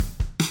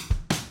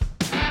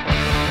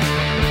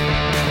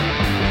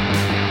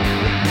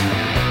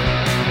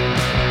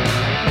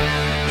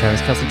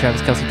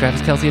Travis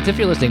Kelsey. It's if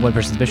you're listening, one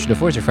person's mission to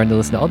force your friend to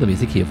listen to all the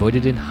music he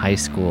avoided in high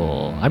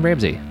school. I'm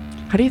Ramsey.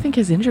 How do you think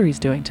his injury's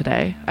doing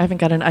today? I haven't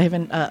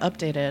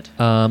updated.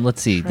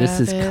 Let's see. Travis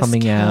this is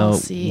coming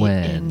Kelce out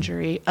when?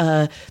 Injury.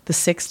 The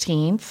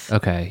 16th.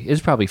 Okay.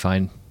 It's probably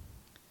fine.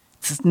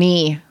 It's his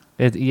knee.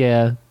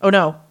 Yeah. Oh,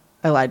 no.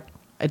 I lied.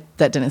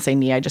 That didn't say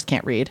knee. I just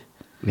can't read.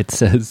 It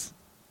says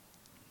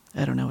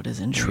I don't know what his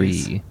injury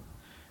is. tree.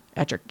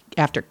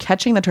 After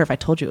catching the turf, I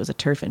told you it was a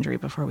turf injury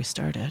before we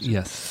started.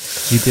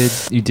 Yes.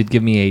 You did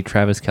give me a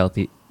Travis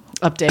Kelce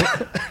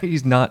Update.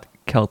 He's not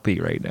Kelce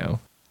right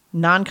now.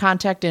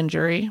 Non-contact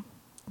injury.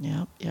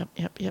 Yep.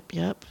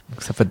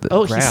 Except for the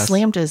grass. He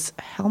slammed his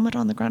helmet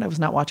on the ground. I was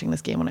not watching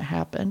this game when it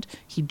happened.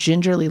 He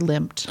gingerly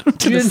limped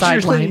to the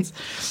sidelines.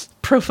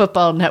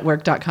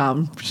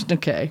 ProFootballNetwork.com.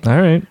 Okay. All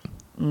right.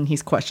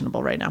 He's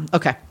questionable right now.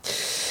 Okay.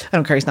 I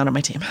don't care. He's not on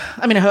my team.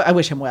 I mean, I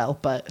wish him well,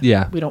 but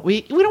yeah, we don't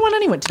want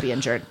anyone to be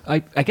injured. I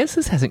guess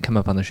this hasn't come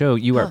up on the show.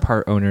 You are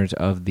part owners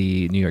of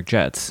the New York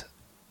Jets.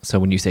 So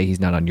when you say he's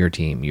not on your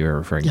team, you're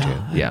referring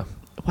to, yeah.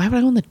 Why would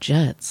I own the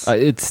Jets?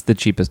 It's the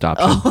cheapest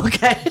option. Oh,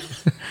 okay.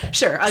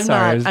 Sure. I'm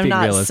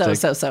not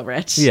realistic. so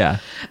rich. Yeah.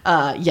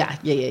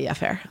 Yeah.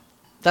 Fair.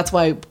 That's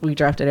why we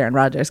drafted Aaron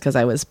Rodgers, because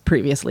I was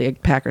previously a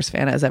Packers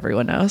fan, as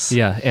everyone knows.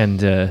 Yeah,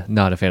 and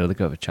not a fan of the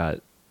COVID shot.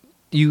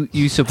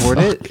 You support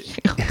it?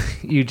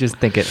 You just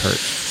think it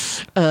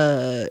hurts.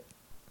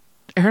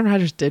 Aaron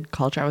Rodgers did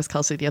call Travis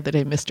Kelce the other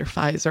day Mr.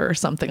 Pfizer or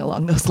something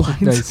along those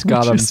lines. Nice,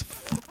 got him.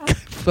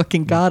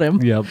 Fucking got him.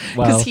 Yep.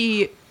 Wow. Because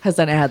he has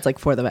done ads like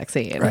for the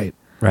vaccine.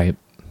 Right.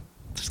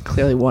 There's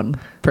clearly one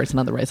person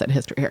on the right side of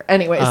history here.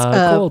 Anyways.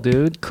 Cool,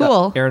 dude.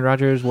 Cool. Aaron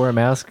Rodgers wore a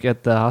mask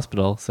at the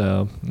hospital,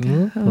 so. You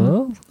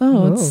mean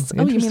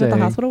at the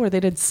hospital where they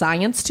did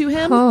science to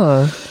him?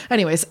 Huh.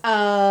 Anyways,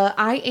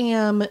 I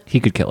am. He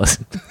could kill us.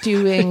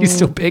 Doing. He's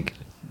so big.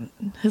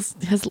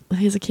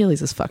 His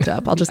Achilles is fucked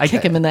up. I'll just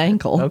kick him in the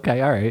ankle.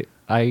 Okay, all right.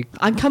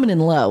 I'm coming in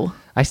low.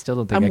 I still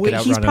don't think I could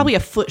outrun He's probably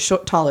him. a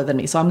foot taller than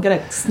me, so I'm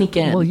gonna sneak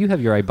in. Well, you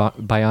have your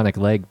bionic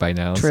leg by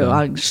now. True. So.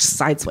 I'm just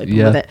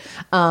sideswiping with it.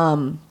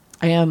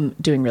 I am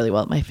doing really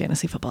well at my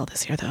fantasy football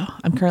this year, though.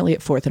 I'm currently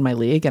at 4th in my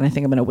league, and I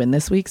think I'm going to win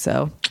this week,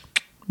 so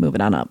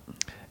moving on up.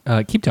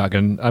 Keep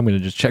talking. I'm going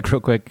to just check real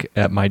quick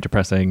at my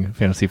depressing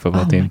fantasy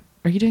football team.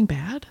 Are you doing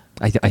bad?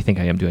 I think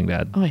I am doing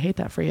bad. Oh, I hate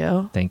that for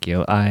you. Thank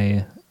you.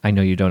 I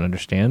know you don't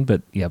understand,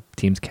 but yeah,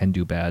 teams can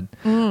do bad.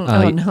 No,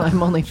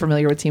 I'm only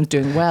familiar with teams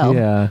doing well.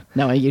 Yeah.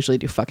 No, I usually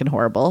do fucking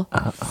horrible.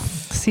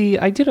 See,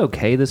 I did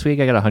okay this week.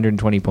 I got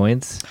 120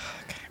 points,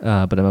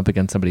 but I'm up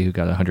against somebody who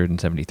got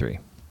 173.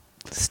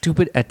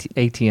 Stupid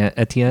Etienne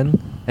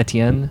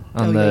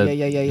on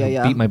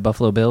beat my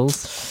Buffalo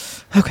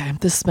Bills. Okay,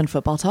 this has been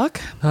football talk.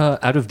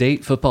 Out of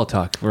date football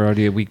talk. We're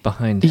already a week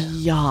behind.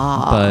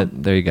 Yeah.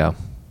 But there you go.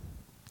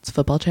 It's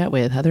Football Chat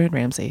with Heather and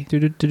Ramsey.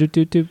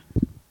 The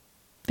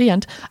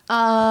end.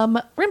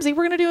 Ramsey,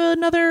 we're going to do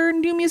another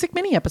new music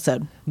mini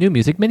episode. New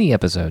music mini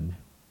episode.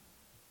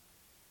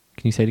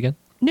 Can you say it again?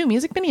 New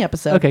music mini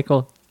episode. Okay,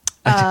 cool.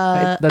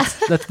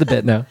 That's the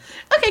bit now.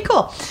 Okay,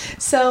 cool.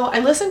 So I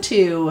listened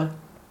to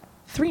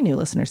 3 new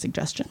listener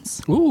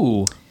suggestions.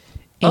 Ooh.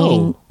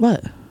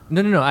 What?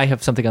 No. I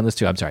have something on this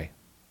too. I'm sorry.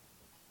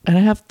 And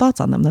I have thoughts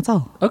on them. That's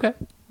all. Okay.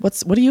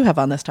 What do you have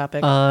on this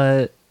topic?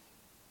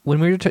 When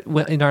we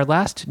were in our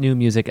last new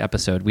music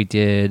episode, we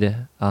did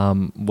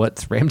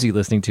what's Ramsey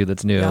listening to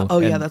that's new. Yeah. Oh,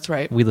 yeah, that's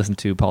right. We listened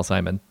to Paul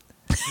Simon.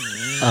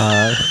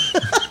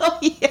 Oh,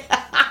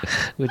 yeah.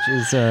 Which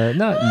is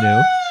not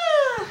new.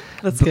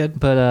 That's good.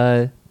 But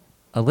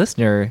a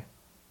listener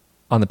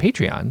on the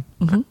Patreon,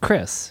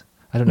 Chris,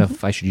 I don't know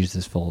if I should use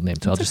his full name,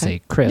 so I'll just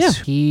say Chris. Yeah.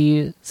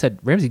 He said,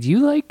 Ramsey, do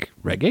you like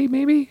reggae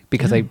maybe?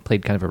 Because I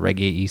played kind of a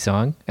reggae-y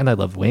song, and I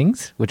love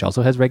Wings, which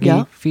also has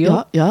reggae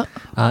feel. Yeah.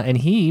 And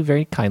he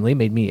very kindly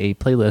made me a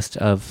playlist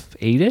of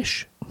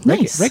 8-ish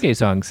reggae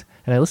songs.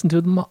 And I listened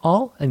to them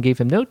all and gave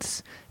him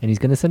notes, and he's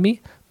going to send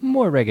me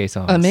more reggae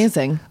songs.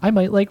 Amazing. I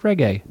might like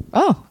reggae.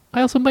 Oh.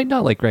 I also might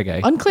not like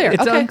reggae. Unclear.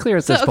 It's okay. unclear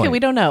at this point. Okay, we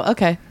don't know.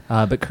 Okay.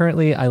 But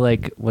currently I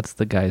like, what's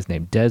the guy's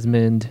name?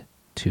 Desmond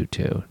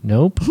Tutu.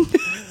 Nope.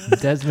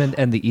 Desmond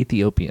and the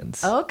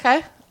Ethiopians. Oh,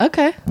 okay.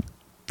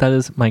 That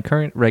is my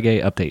current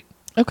reggae update.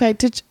 Okay.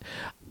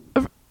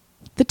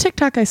 The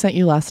TikTok I sent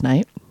you last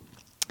night,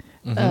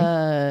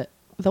 the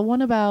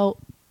one about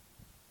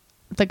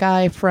the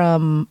guy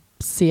from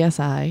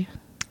CSI.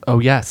 Oh,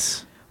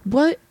 yes.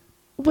 What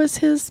was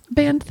his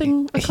band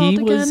thing called He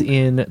again? was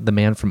in The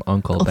Man from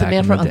U.N.C.L.E. back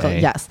in the U.N.C.L.E.,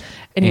 day. yes.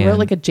 And he wrote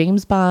like a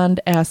James Bond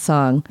ass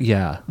song.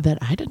 Yeah. That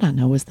I did not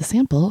know was the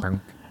sample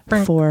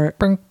for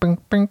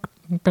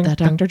that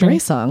Dr. Dre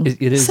song.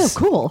 It is so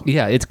cool.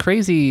 Yeah, it's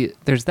crazy.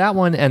 There's that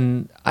one,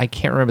 and I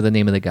can't remember the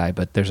name of the guy,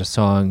 but there's a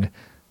song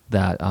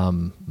that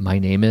My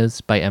Name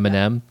Is by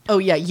Eminem. Oh,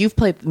 yeah. You've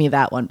played me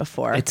that one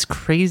before. It's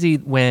crazy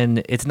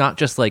when it's not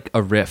just like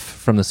a riff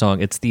from the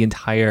song. It's the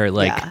entire,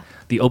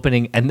 the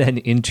opening and then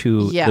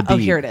into the beat. Oh,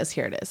 here it is.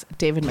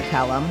 David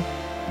McCallum.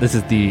 This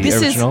is the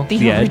original? This is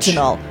the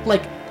original. Edge?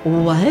 Like,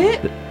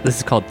 what? This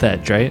is called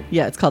Thedge, right?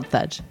 Yeah, it's called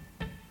Thedge.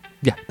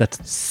 Yeah,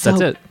 that's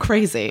it.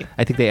 Crazy.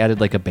 I think they added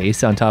like a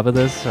bass on top of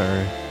this,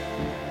 or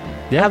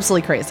yeah,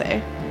 Absolutely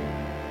crazy.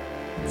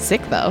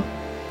 Sick though.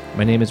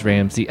 My name is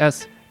Ramsey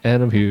S,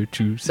 and I'm here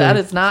to say That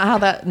is not how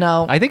that.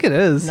 No, I think it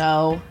is.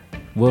 no.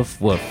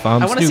 Woof woof. I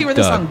want to see where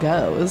the song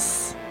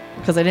goes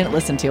because I didn't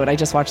listen to it. I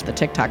just watched the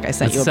TikTok I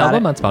sent you about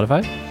it. on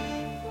Spotify?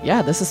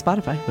 Yeah, this is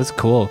Spotify. That's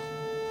cool.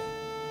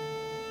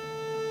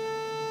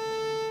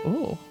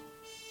 Ooh.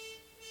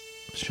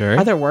 Sure.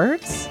 Are there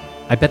words?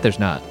 I bet there's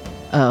not.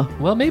 Oh,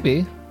 Well,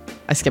 maybe.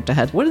 I skipped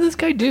ahead. What did this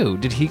guy do?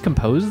 Did he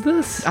compose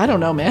this? I don't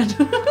know, man.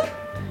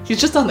 He's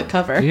just on the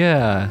cover.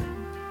 Yeah.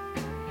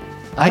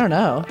 I don't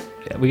know.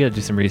 We got to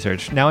do some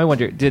research. Now I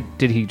wonder, did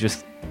he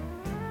just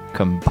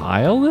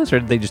compile this, or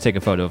did they just take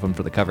a photo of him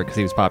for the cover because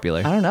he was popular?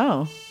 I don't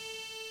know.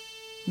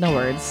 No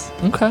words.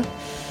 Okay.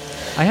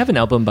 I have an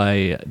album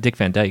by Dick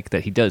Van Dyke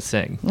that he does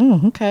sing.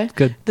 Okay.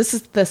 Good.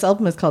 This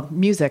album is called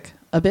Music,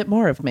 A Bit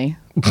More of Me.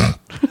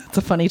 It's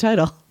a funny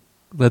title.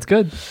 That's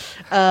good.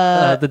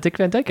 The Dick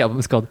Van Dyke album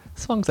is called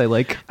Songs I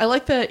Like. I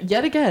like that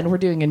yet again we're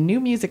doing a new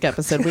music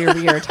episode where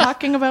we are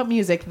talking about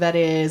music that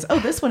is,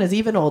 this one is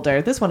even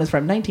older. This one is from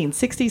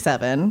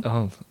 1967.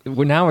 Oh,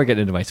 now we're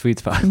getting into my sweet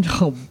spot.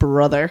 Oh,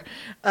 brother.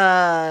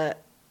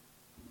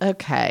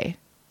 Okay.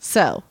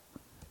 So,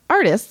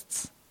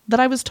 artists that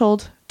I was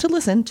told to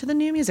listen to the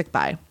new music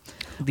by.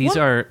 These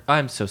are,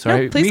 I'm so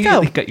sorry. No, please I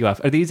immediately go. cut you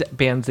off. Are these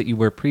bands that you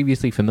were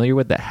previously familiar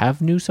with that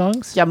have new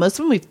songs? Yeah, most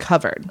of them we've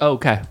covered. Oh,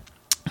 okay.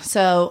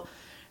 So,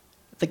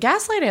 the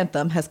Gaslight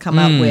Anthem has come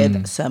out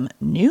with some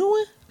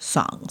new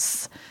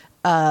songs.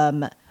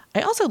 I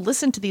also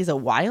listened to these a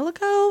while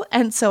ago,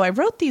 and so I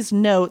wrote these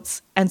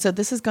notes, and so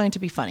this is going to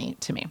be funny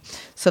to me.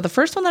 So the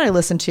first one that I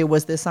listened to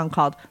was this song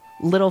called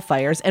Little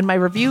Fires, and my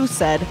review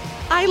said,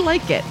 I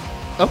like it.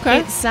 Okay.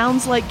 It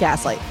sounds like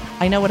Gaslight.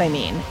 I know what I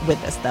mean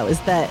with this, though, is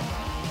that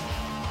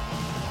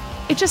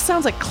it just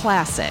sounds like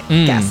classic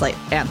Gaslight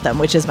Anthem,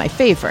 which is my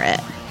favorite.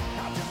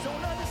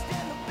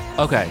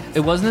 Okay.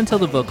 It wasn't until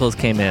the vocals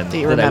came in Do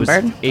you that remember? I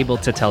was able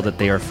to tell that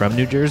they are from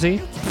New Jersey.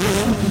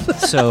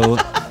 So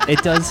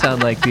it does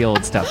sound like the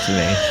old stuff to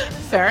me.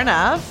 Fair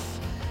enough.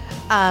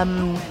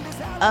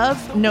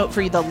 Of note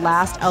for you, the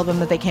last album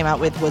that they came out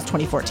with was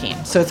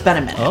 2014, so it's been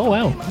a minute. Oh,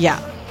 wow. Yeah.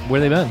 Where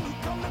they been?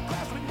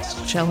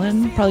 Just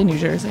chilling, probably New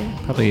Jersey.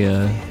 Probably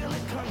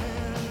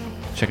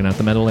checking out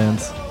the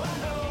Meadowlands.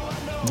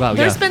 Wow,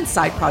 There's yeah. been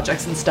side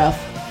projects and stuff.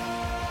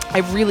 I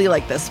really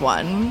like this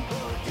one.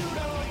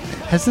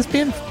 Has this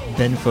band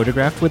been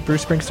photographed with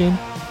Bruce Springsteen?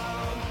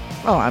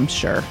 Oh, I'm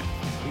sure.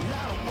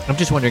 I'm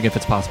just wondering if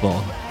it's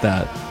possible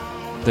that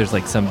there's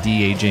like some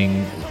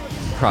de-aging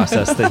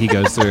process that he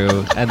goes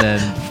through and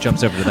then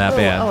jumps over to that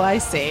band. Oh, I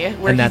see.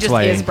 Where And he that's just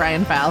why- is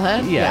Brian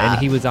Fallon. Yeah, and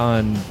he was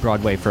on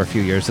Broadway for a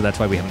few years, so that's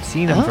why we haven't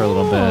seen him for a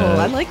little bit. Oh,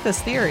 I like this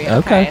theory.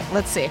 Okay.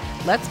 Let's see.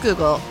 Let's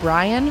Google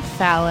Brian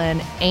Fallon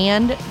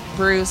and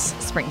Bruce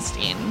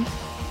Springsteen.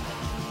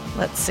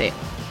 Let's see.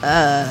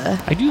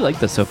 I do like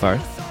this so far.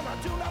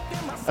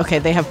 Okay,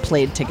 they have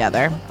played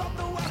together.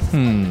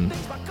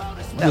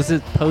 Was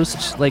it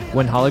post like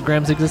when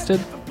holograms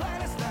existed?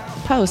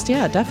 Post,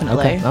 yeah,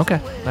 definitely. Okay.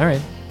 All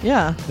right.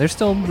 Yeah. There's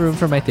still room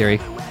for my theory.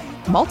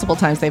 Multiple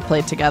times they've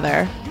played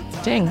together.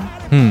 Ding.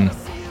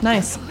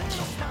 Nice.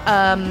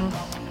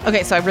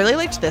 Okay, so I really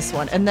liked this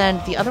one. And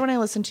then the other one I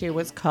listened to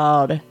was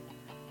called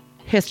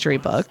History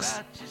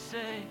Books.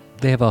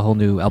 They have a whole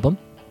new album.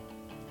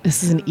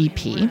 This is an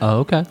EP. Oh,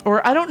 okay.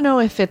 Or I don't know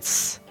if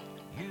it's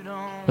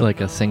Like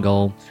a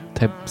single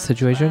type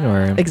situation,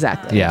 or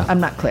exactly. Yeah. I'm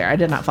not clear. I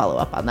did not follow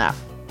up on that.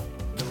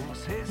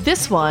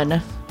 This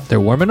one, They're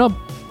warming up.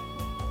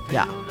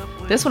 yeah.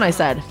 This one I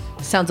said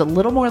sounds a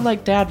little more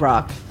like dad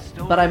rock,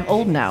 but I'm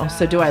old now,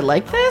 so do I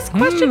like this?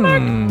 Question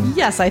mark?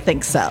 Yes, I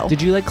think so.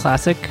 Did you like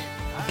classic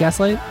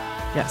Gaslight?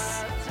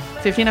 Yes.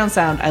 15-ounce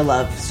sound I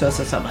love so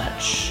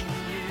much.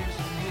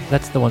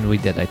 That's the one we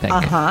did, I think.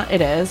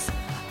 It is.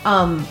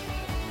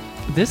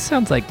 This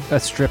sounds like a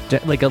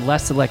stripped, like a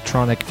less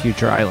electronic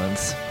Future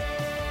Islands.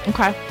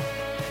 Okay.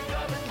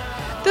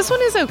 This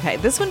one is okay.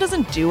 This one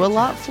doesn't do a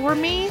lot for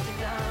me,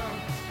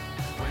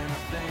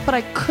 but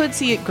I could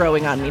see it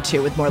growing on me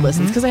too with more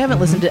listens because I haven't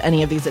listened to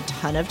any of these a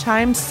ton of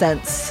times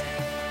since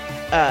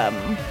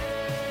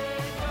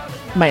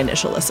my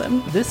initial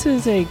listen. This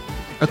is a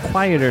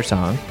quieter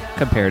song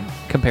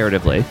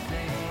comparatively,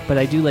 but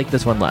I do like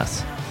this one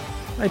less.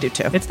 I do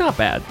too. It's not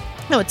bad.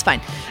 No, it's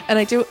fine. And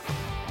I do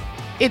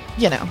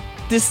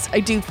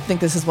think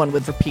this is one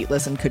with repeat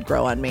listen could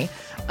grow on me.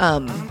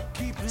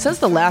 Since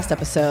the last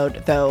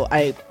episode, though,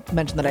 I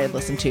mentioned that I had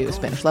listened to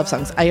Spanish love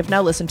songs. I have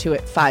now listened to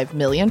it 5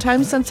 million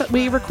times since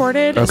we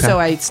recorded, Okay. so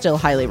I still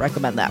highly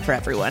recommend that for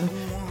everyone.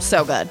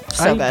 So good.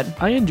 So good.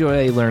 I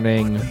enjoy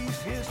learning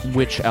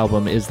which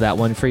album is that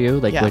one for you.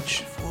 Like Yeah.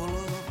 which,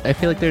 I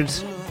feel like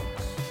there's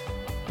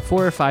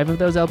 4 or 5 of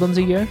those albums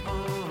a year.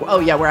 Oh,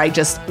 yeah, where I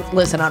just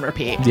listen on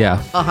repeat.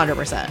 Yeah.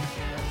 100%.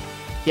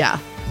 Yeah.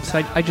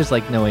 So I just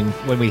like knowing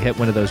when we hit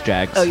one of those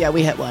jags. Oh, yeah,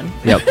 we hit one.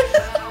 Yep.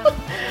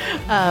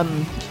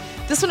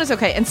 This one is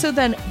okay. And so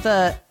then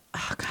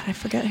I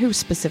forget who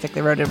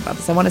specifically wrote it about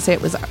this. I want to say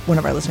it was one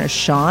of our listeners,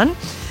 Sean.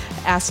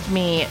 asked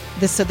me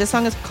this. So this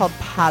song is called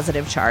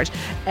Positive Charge.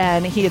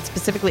 And he had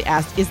specifically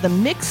asked, is the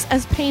mix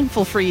as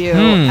painful for you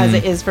as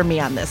it is for me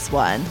on this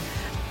one?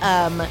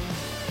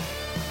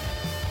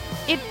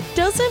 It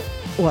doesn't.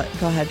 What?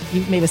 Go ahead.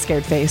 You made a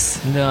scared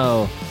face.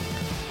 No.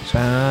 You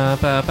think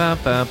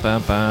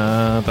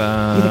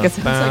it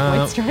sounds like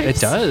White Stripes? It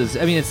does.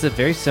 I mean, it's a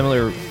very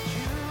similar.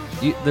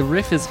 The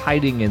riff is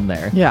hiding in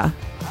there. Yeah.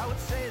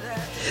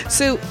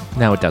 So.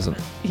 No, it doesn't.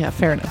 Yeah,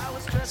 fair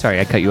enough. Sorry,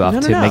 I cut you off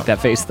to make that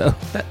face, though.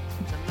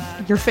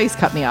 Your face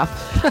cut me off.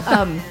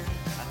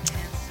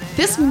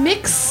 This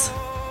mix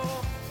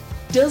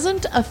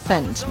doesn't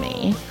offend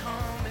me,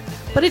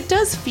 but it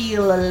does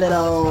feel a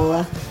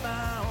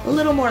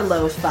little more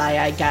lo-fi,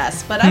 I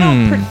guess. But I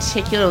don't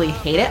particularly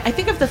hate it. I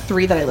think of the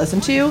three that I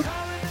listen to,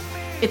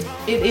 it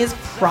is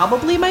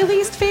probably my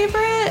least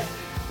favorite,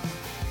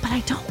 but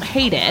I don't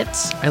hate it.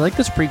 I like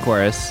this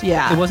pre-chorus.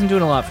 Yeah. It wasn't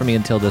doing a lot for me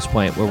until this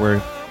point where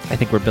I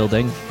think we're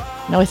building.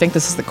 No, I think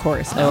this is the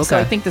chorus now, so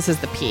I think this is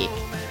the peak.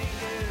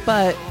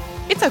 But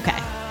it's okay.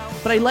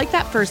 But I like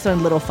that first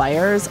one, Little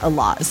Fires, a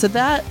lot. So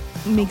that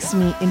makes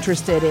me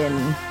interested in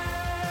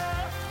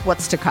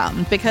what's to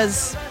come,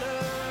 because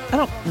I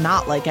don't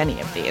not like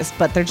any of these,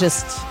 but they're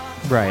just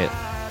right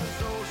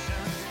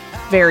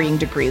varying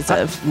degrees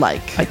of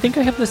like. I think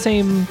I have the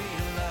same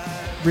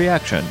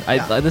reaction.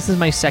 Yeah. This is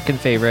my second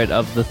favorite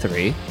of the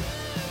three,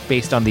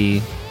 based on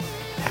the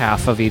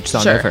half of each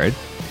song I've heard.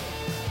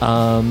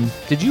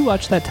 Did you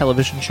watch that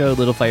television show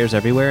Little Fires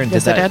Everywhere? And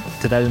yes, I did.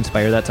 Did that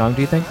inspire that song,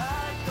 do you think?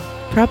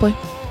 Probably.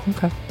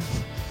 Okay.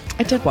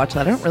 I did watch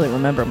that. I don't really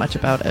remember much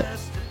about it.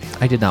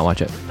 I did not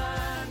watch it.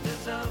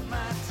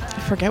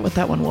 I forget what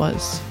that one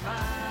was.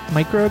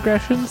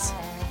 Microaggressions?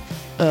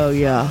 Oh,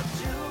 yeah.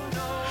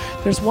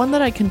 There's one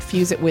that I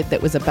confuse it with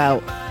that was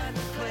about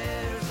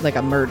like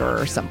a murder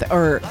or something.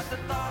 Or,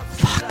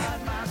 fuck.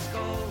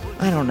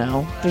 I don't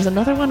know. There's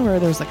another one where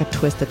there's like a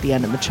twist at the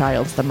end and the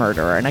child's the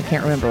murderer, and I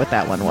can't remember what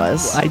that one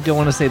was. I don't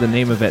want to say the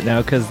name of it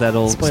now because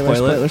that'll spoil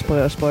it.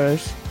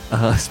 Spoilers.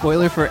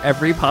 Spoiler for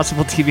every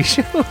possible TV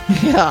show?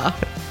 Yeah.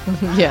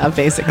 Yeah,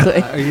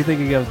 basically. Are you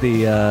thinking of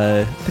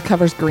the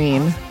cover's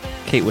green.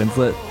 Kate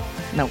Winslet?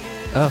 No.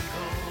 Oh.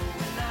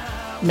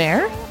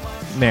 Mare?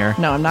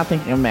 No, I'm not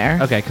thinking of Mare.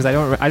 Okay, because I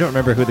don't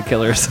remember who the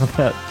killer is on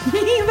that.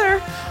 Me neither.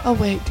 Oh,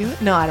 wait, do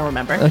it? No, I don't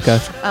remember. Okay.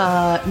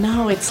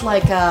 No, it's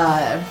like,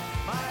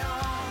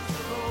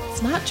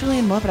 it's not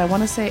Julianne Moore, but I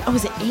want to say,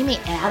 is it Amy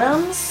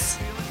Adams?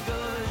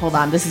 Hold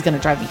on, this is going to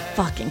drive me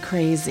fucking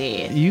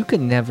crazy. You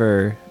can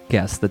never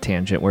guess the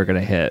tangent we're going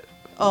to hit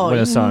when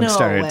a song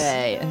starts. No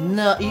way.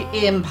 No,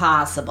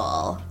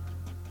 impossible.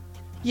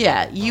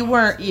 Yeah, you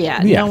weren't,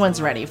 no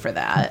one's ready for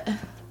that.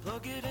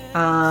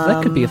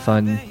 That could be a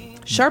fun...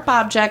 Sharp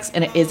Objects,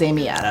 and it is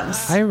Amy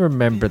Adams. I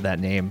remember that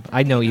name.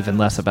 I know even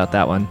less about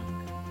that one.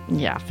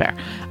 Yeah, fair.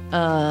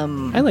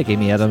 I like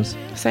Amy Adams.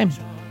 Same.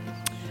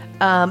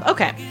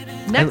 Okay.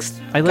 Next.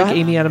 I like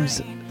Amy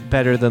Adams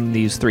better than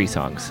these three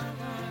songs.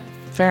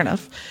 Fair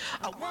enough.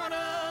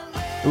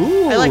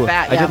 Ooh. I like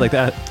that, yeah. I did like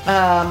that.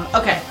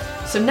 Okay.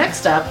 So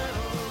next up,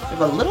 we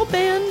have a little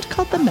band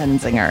called the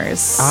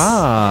Menzingers.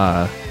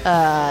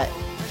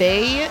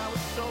 They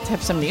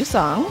have some new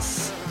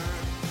songs.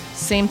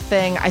 Same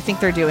thing. I think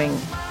they're doing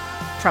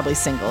probably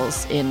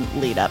singles in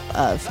lead up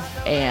of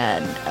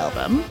an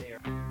album.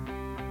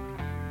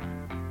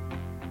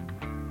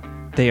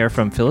 They are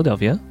from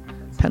Philadelphia,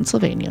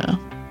 Pennsylvania.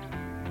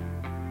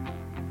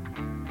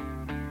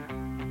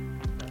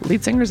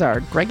 Lead singers are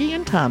Greggy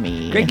and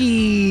Tommy.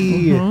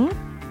 Greggy! Mm-hmm.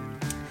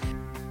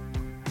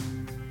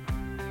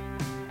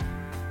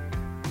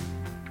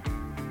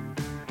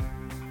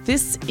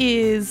 This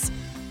is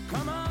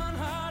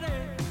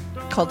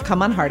called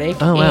Come On Heartache.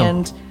 Oh, wow.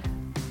 And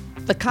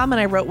the comment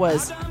I wrote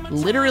was,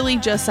 literally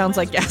just sounds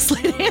like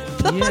Gaslight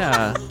Anthem.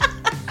 Yeah.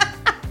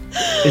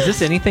 Is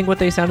this anything what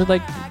they sounded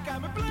like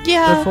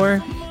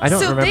before? I don't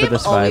remember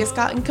this vibe. So they've always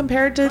gotten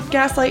compared to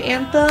Gaslight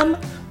Anthem,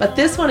 but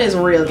this one is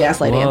real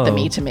Gaslight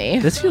Anthem-y to me.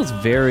 This feels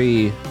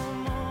very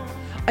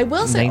I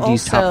will say 90s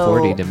also, top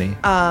 40 to me.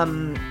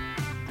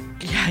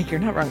 Yeah, you're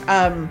not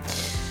wrong.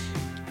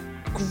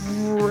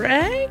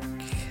 Greg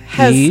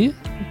has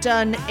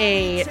done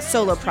a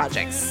solo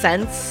project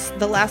since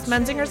the last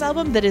Menzingers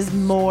album that is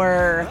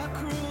more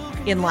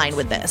in line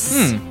with this.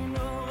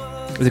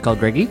 Is it called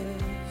Greggy?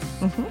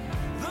 Mm-hmm.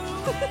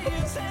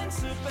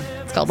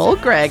 It's called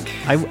Old Greg.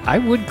 I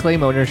would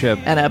claim ownership.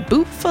 And a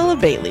boot full of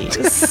Baileys.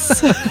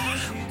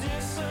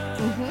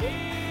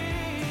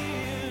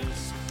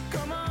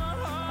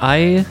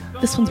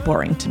 This one's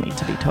boring to me,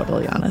 to be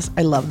totally honest.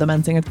 I love the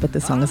Menzingers, but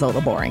this song is a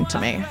little boring to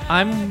me.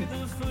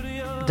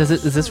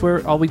 Is this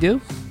where all we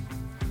do?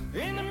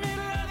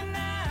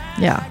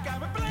 Yeah.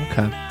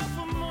 Okay.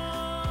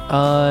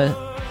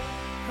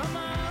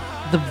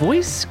 The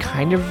voice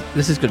kind of...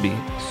 This is going to be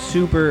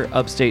super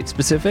Upstate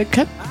specific.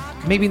 Okay.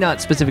 Maybe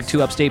not specific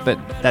to Upstate, but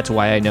that's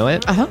why I know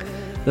it. Uh-huh.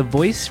 The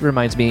voice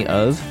reminds me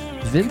of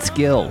Vince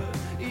Gill.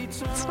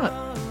 It's not...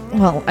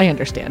 Well, I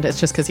understand. It's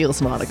just because you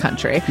listen to a lot of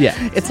country. Yeah.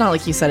 It's not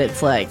like you said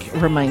it's like...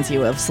 reminds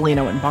you of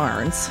Celino and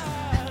Barnes.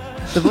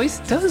 The voice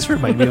does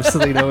remind me of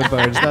Selena and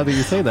Barnes now that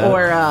you say that.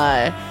 Or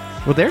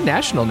well, they're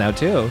national now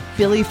too.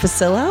 Billy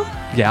Facillo?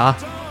 Yeah.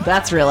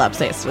 That's real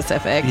upstate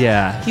specific.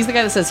 Yeah. He's the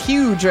guy that says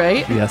huge,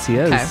 right? Yes, he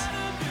is. Okay.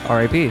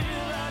 R.I.P.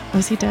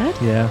 Was he dead?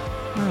 Yeah.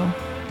 Oh.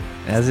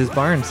 As is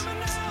Barnes.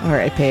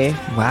 R.I.P.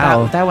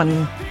 Wow. That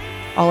one,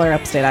 all our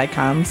upstate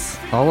icons.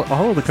 All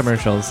of the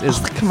commercials. All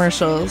the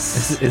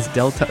commercials. Is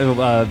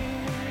Delta...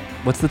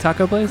 what's the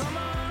taco place?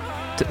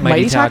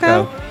 Mighty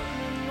Taco?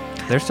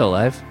 They're still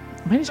alive.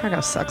 Mighty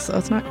Taco sucks, though.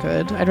 It's not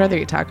good. I'd rather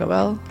eat Taco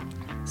Bell.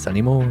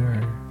 Sunny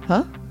Moore.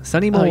 Huh?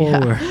 Sunny Moore. Oh,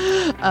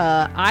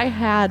 yeah. I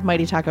had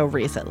Mighty Taco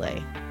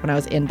recently when I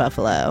was in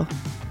Buffalo.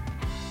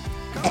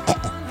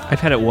 I've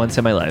had it once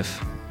in my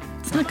life.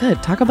 It's not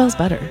good. Taco Bell's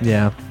better.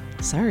 Yeah.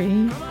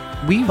 Sorry.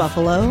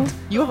 Buffalo.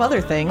 You have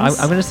other things.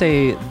 I'm going to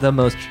say the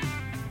most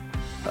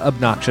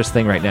obnoxious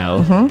thing right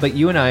now, but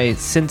you and I,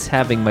 since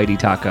having Mighty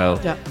Taco,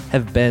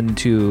 have been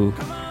to...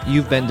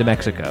 You've been to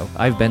Mexico.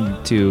 I've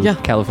been to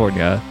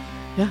California.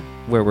 Yeah.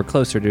 Where we're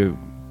closer to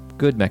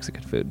good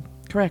Mexican food.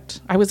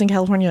 Correct. I was in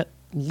California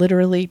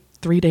literally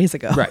 3 days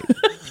ago. Right.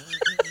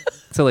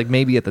 So like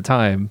maybe at the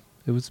time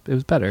it was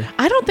better.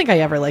 I don't think I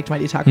ever liked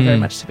Mighty Taco very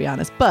much, to be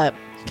honest. But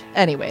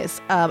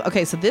anyways,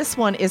 okay, so this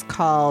one is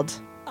called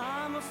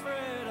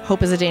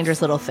Hope is a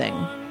Dangerous Little Thing.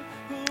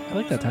 I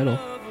like that title.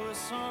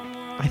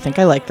 I think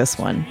I like this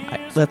one.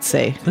 Let's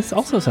see. This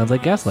also sounds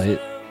like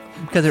Gaslight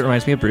because it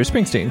reminds me of Bruce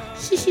Springsteen.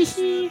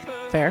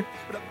 Fair.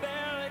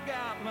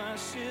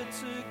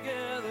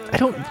 I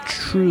don't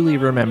truly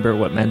remember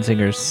what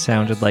Menzingers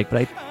sounded like,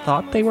 but I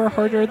thought they were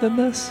harder than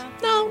this.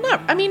 No,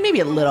 not. I mean, maybe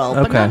a little,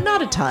 but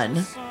not a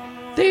ton.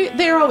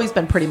 They're always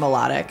been pretty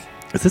melodic.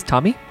 Is this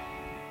Tommy?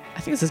 I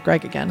think this is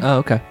Greg again. Oh,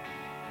 okay.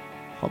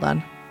 Hold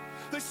on.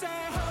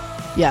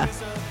 Yeah,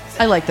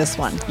 I like this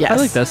one. Yes, I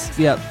like this.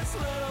 Yep.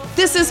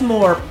 This is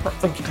more. Oh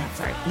God,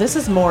 sorry. This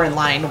is more in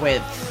line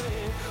with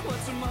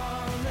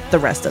the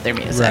rest of their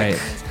music.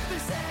 Right.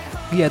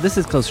 Yeah, this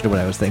is closer to what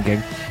I was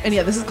thinking. And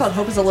yeah, this is called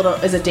 "Hope is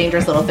a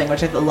Dangerous Little Thing,"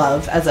 which I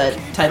love as a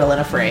title and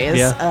a phrase.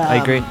 Yeah, I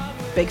agree.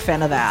 Big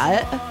fan of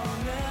that.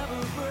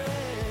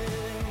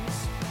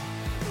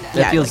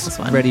 That feels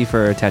ready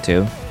for a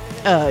tattoo.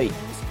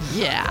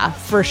 Yeah,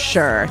 for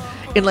sure.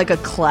 In like a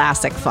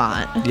classic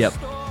font. Yep.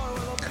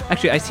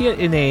 Actually, I see it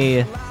in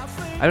a...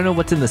 I don't know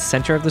what's in the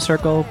center of the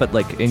circle, but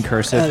like in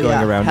cursive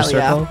going around a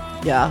circle.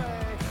 Yeah.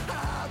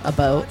 A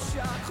boat.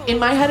 In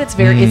my head, it's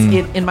very...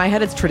 in my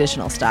head, it's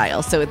traditional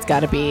style, so it's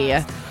got to be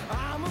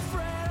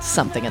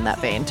something in that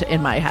vein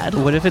in my head.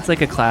 What if it's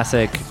like a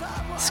classic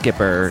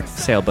skipper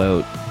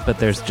sailboat, but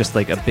there's just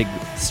like a big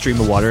stream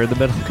of water in the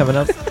middle coming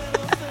up?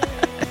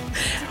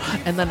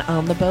 And then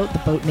on the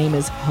boat name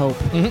is Hope.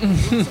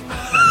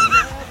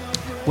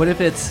 What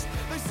if it's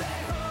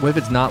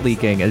not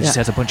leaking and it just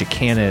has a bunch of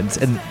cannons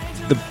and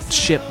the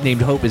ship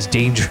named Hope is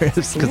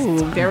dangerous?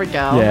 Ooh, there we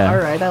go. Yeah. All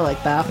right, I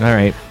like that. All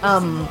right.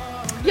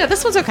 Yeah,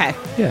 this one's okay.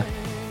 Yeah.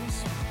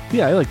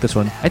 Yeah, I like this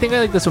one. I think I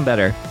like this one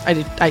better. I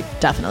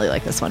definitely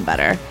like this one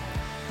better.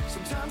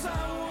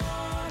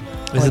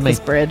 This is my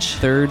bridge.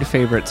 third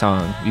favorite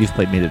song you've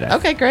played me today.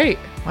 Okay, great.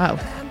 Wow.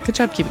 Good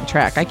job keeping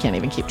track. I can't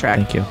even keep track.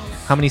 Thank you.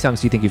 How many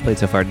songs do you think you've played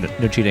so far?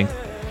 No cheating.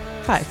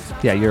 5.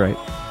 Yeah, you're right.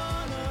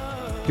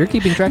 You're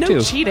keeping track too.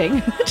 No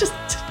cheating. Just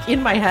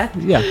in my head.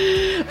 Yeah.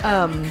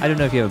 I don't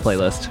know if you have a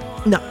playlist.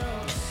 No.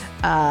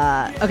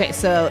 Okay,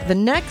 so the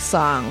next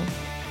song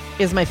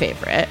is my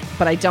favorite,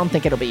 but I don't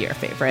think it'll be your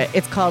favorite.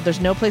 It's called There's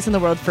No Place in the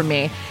World for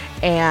Me,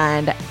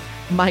 and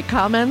my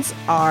comments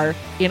are,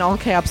 in all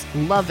caps,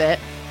 love it,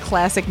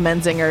 classic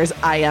Menzingers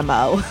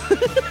IMO.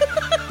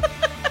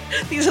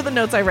 These are the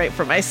notes I write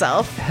for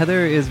myself.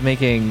 Heather is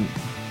making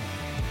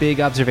big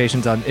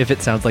observations on if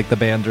it sounds like the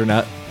band or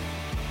not.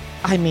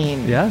 I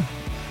mean, yeah,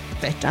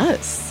 it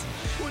does.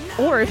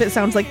 Or if it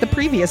sounds like the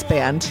previous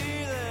band.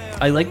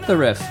 I liked the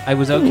riff. I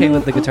was okay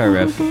with the guitar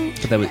riff,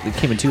 but it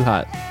came in too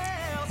hot.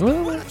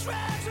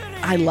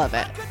 I love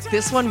it.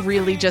 This one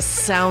really just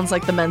sounds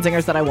like the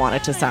Menzingers that I want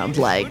it to sound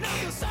like.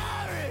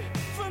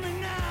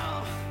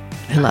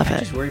 I love it.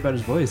 Just worry about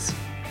his voice.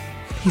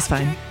 He's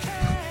fine.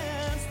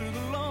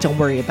 Don't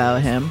worry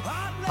about him.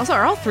 Also,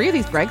 are all 3 of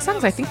these Greg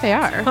songs? I think they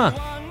are. Huh.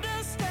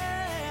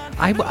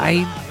 I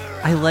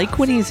like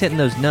when he's hitting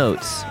those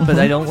notes, but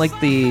I don't like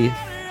the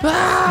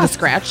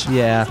scratch.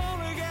 Yeah.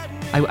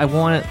 I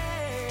want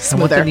it. Smoother. I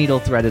want the needle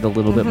threaded a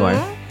little bit more.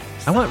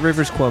 I want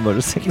Rivers Cuomo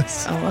to sing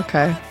this. Oh,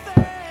 okay.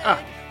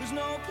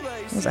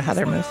 That was a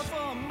Heather move.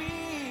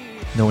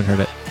 No one heard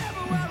it.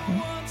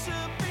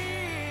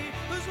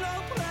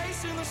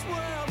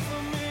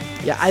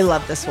 Yeah, I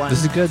love this one.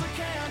 This is good.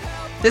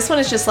 This one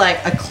is just like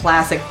a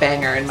classic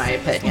banger in my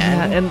opinion.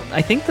 Yeah, and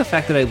I think the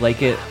fact that I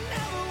like it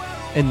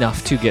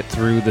enough to get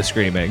through the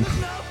screaming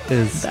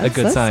is a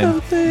good sign.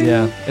 Something.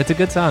 Yeah, it's a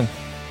good song.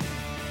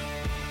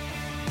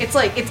 It's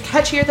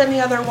catchier than the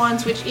other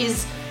ones, which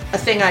is a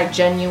thing I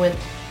generally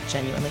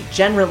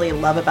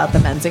love about the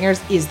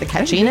Menzingers is the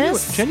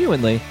catchiness.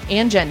 Genuinely.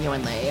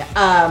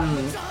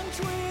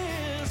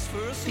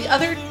 The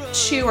other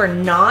 2 are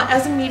not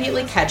as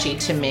immediately catchy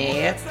to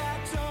me.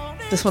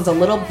 This one's a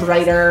little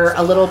brighter,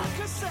 a little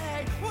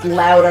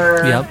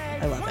louder. Yep.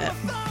 I love it.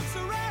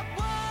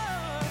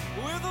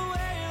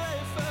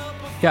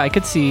 Yeah, I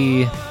could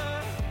see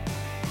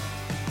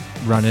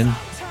running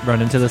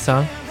to the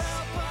song.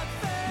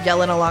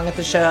 Yelling along at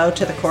the show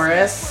to the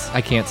chorus.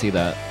 I can't see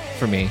that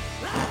for me.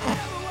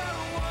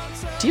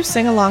 Do you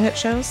sing along at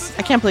shows?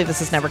 I can't believe this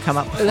has never come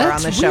up before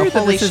That's on the show. Weird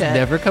Holy that this shit. has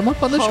never come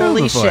up on the show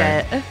Holy before.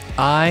 shit.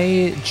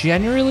 I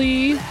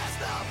generally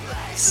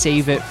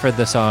save it for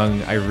the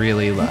song I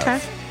really love.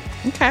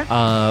 Okay.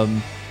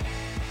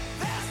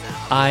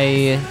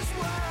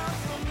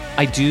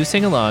 I do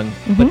sing along,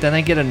 but then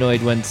I get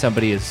annoyed when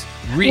somebody is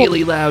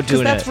really loud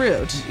doing that's it.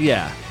 rude.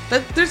 Yeah.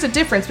 There's a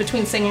difference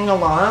between singing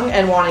along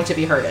and wanting to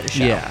be heard at a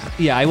show.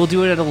 Yeah, I will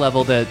do it at a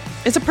level that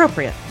It's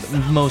appropriate.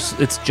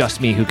 it's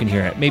just me who can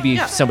hear it. Maybe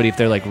somebody if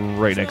they're like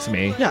right next to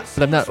me. Yeah.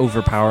 But I'm not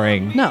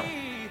overpowering. No.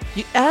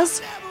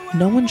 As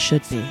no one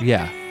should be.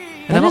 Yeah.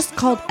 And That is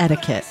called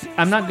etiquette.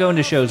 I'm not going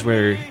to shows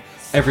where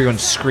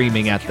everyone's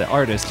screaming at the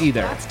artist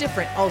either. That's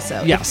different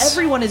also. Yes. If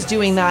everyone is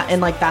doing that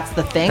and like that's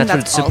the thing, That's what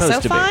that's it's supposed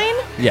also to fine.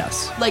 be.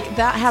 Yes. Like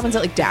that happens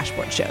at like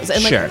dashboard shows.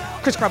 And like Sure.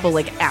 Chris Krupp will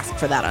like ask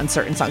for that on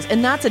certain songs.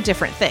 And that's a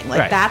different thing. Like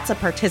Right. that's a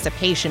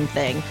participation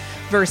thing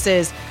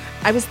versus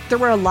there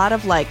were a lot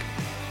of like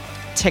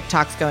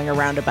TikToks going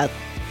around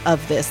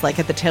of this, like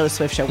at the Taylor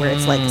Swift show, where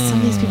it's like some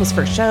of these people's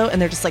first show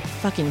and they're just like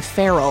fucking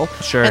feral.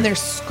 Sure. And they're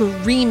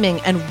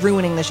screaming and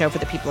ruining the show for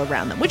the people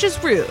around them, which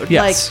is rude.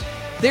 Yes.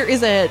 Like there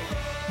is a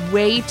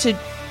way to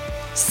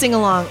sing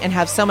along and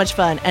have so much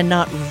fun and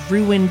not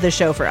ruin the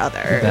show for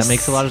others. That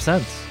makes a lot of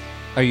sense.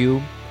 Are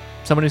you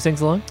someone who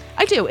sings along?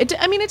 I do. It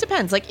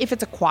depends. Like if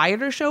it's a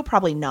quieter show,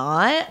 probably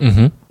not.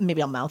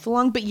 Maybe I'll mouth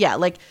along. But yeah,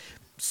 like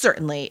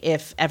certainly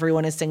if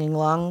everyone is singing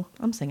along,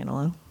 I'm singing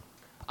along.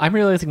 I'm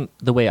realizing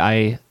the way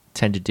I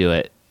tend to do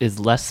it is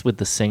less with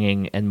the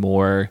singing and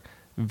more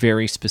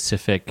very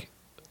specific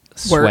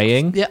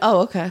swaying. Yeah.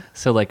 Oh, okay.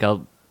 So like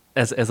I'll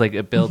as like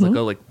it builds, I'll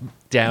go like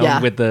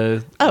down with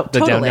the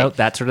totally. down note,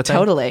 that sort of thing.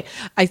 Totally.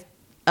 I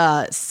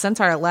since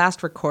our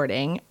last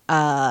recording,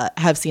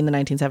 have seen the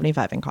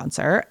 1975 in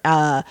concert,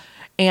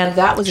 and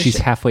that was She's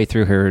halfway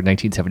through her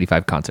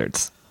 1975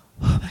 concerts.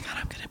 Oh my god,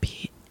 I'm gonna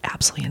be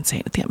absolutely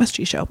insane at the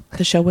MSG show.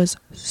 The show was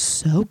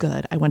so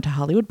good. I went to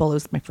Hollywood Bowl. It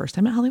was my first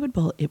time at Hollywood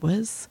Bowl. It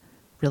was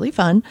really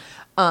fun.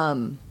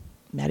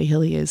 Maddie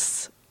Healy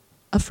is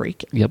a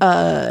freak. Yep.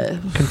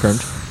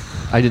 Confirmed.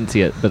 I didn't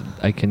see it, but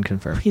I can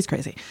confirm. He's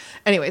crazy.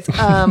 Anyways,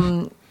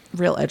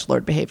 real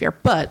edgelord behavior.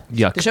 But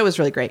Yuck. The show was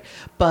really great.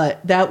 But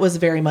that was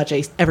very much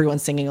a everyone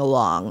singing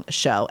along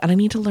show. And I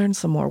need to learn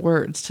some more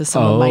words to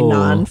some of my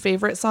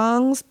non-favorite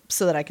songs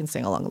so that I can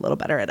sing along a little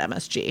better at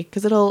MSG.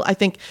 Because I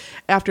think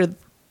after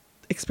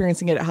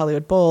experiencing it at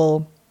Hollywood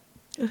Bowl,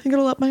 I think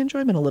it'll up my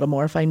enjoyment a little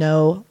more if I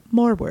know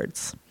more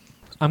words.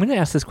 I'm going to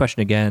ask this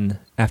question again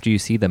after you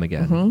see them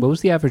again. What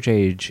was the average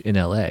age in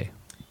LA?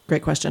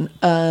 Great question.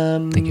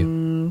 Thank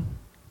you.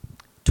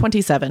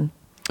 27.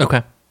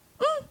 Okay.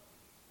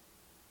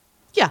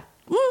 Yeah.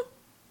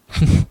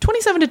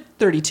 27 to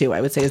 32,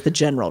 I would say, is the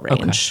general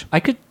range. Okay. I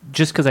could,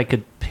 just because I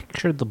could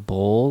picture the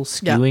bowl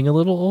skewing a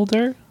little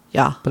older.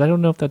 Yeah. But I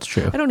don't know if that's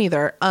true. I don't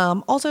either.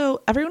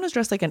 Also, everyone was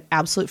dressed like an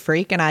absolute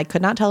freak, and I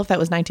could not tell if that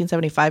was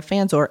 1975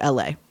 fans or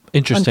LA.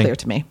 Interesting. Unclear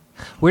to me.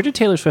 Where did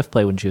Taylor Swift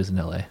play when she was in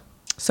LA?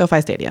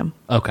 SoFi Stadium.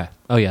 Okay.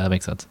 Oh, yeah, that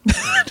makes sense.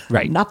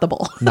 Right. Not the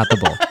bowl. Not the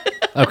bowl.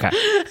 Okay.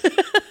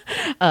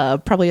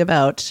 Probably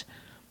about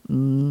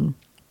 20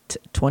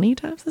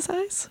 times the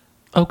size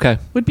Okay.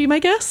 would be my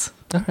guess.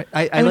 All right.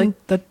 I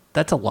like that.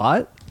 That's a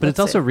lot, but it's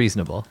also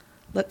reasonable.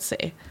 Let's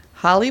see.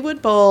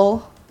 Hollywood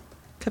Bowl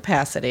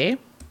capacity.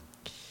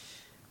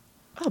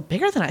 Oh,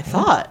 bigger than I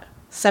thought.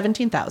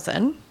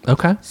 17,000.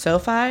 Okay.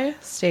 SoFi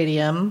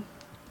Stadium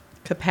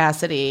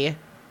capacity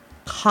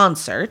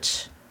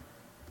concert.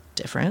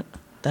 Different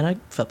than a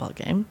football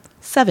game.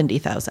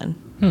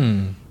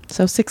 70,000.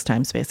 So 6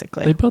 times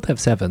basically. They both have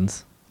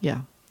sevens.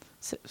 Yeah.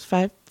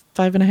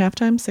 5.5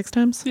 times, 6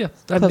 times. Yeah.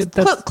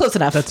 Close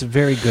enough. That's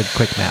very good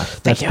quick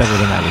math. That's Thank you. better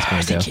than I was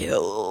going to do. Thank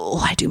you.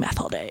 I do math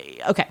all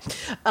day. Okay.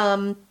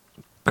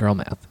 Girl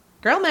math.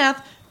 Girl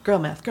math.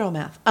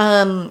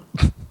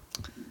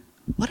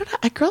 What did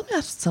I girl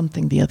mathed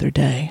something the other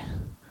day,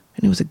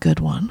 and it was a good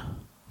one.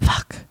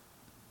 Fuck.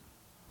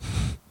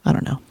 I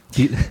don't know.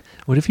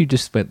 What if you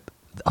just went,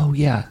 oh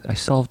yeah, I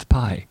solved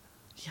pi.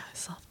 Yeah, I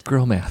solved it.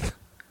 Girl math.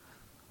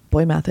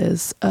 Boy math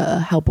is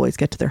how boys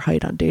get to their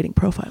height on dating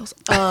profiles.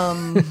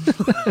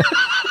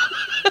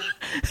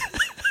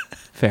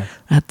 Fair.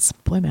 That's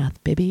boy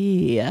math,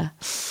 baby.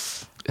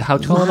 How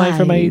tall am I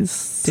for my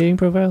dating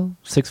profile?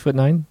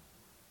 6'9"?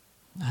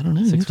 I don't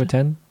know.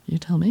 6'10"? You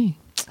tell me.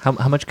 How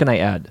much can I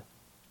add?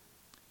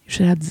 You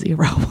should add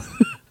 0.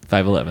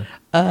 5'11".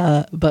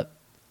 But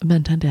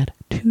men tend to add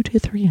 2 to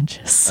 3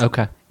 inches.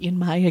 Okay. In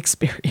my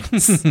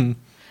experience.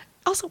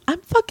 Also,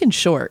 I'm fucking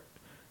short.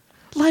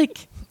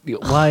 Like,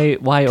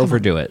 why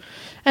overdo it?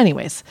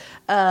 anyways.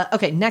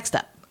 Okay, next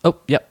up. Oh,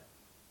 yep.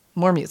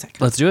 More music.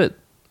 Let's do it.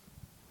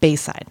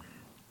 Bayside.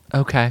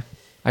 Okay.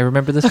 I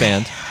remember this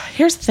band.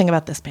 Here's the thing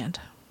about this band.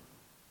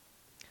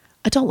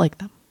 I don't like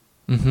them.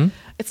 Mm-hmm.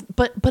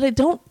 But I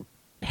don't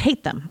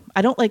hate them.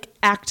 I don't like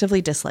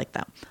actively dislike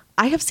them.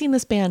 I have seen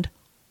this band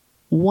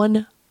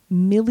 1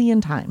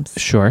 million times.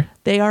 Sure.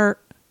 They are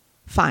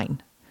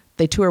fine.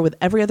 They tour with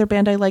every other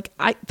band I like.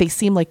 They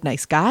seem like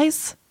nice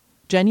guys,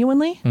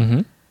 genuinely.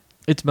 Mm-hmm.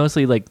 It's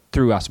mostly like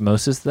through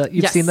osmosis that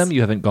you've Yes. seen them.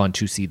 You haven't gone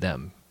to see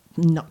them.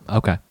 No.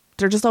 Okay.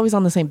 They're just always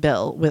on the same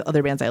bill with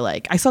other bands I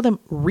like. I saw them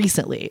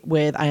recently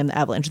with I Am the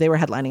Avalanche. They were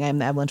headlining. I Am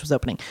the Avalanche was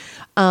opening.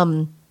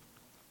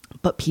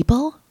 But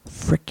people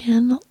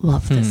freaking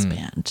love this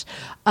band.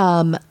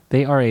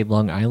 They are a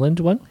Long Island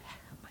one.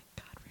 Oh my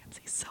God,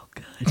 Ramsey's so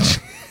good.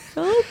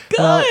 So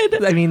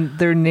good. I mean,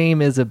 their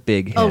name is a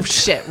big hit. Oh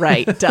shit,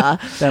 right. Duh.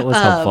 That was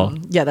helpful.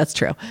 Yeah, that's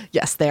true.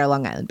 Yes, they are a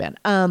Long Island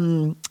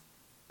band.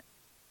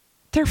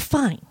 They're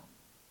fine.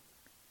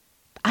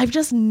 I've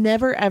just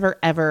never, ever,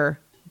 ever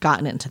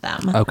gotten into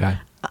them. Okay.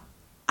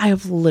 I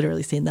have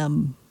literally seen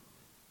them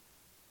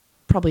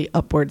probably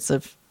upwards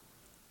of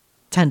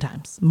 10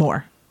 times.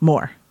 More.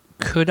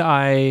 Could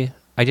I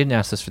didn't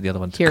ask this for the other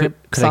ones. Hear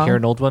Could I hear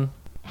an old one?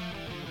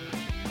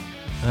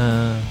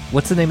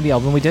 What's the name of the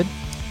album we did?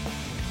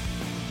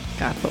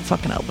 God, what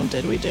fucking album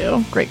did we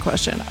do? Great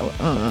question.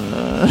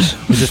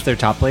 Is this their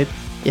top played?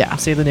 Yeah.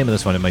 Say the name of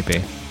this one. It might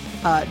be.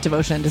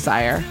 Devotion and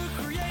Desire.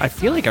 I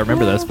feel like I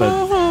remember this, but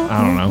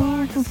I don't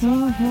know.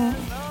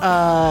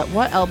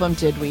 What album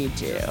did we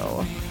do?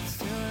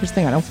 Here's the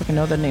thing, I don't fucking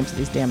know the names of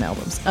these damn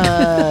albums.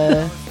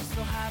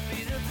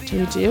 Do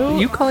we do?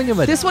 You calling him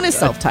a... This one is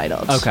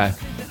self-titled. Okay.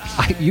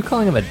 You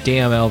calling him a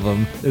damn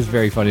album is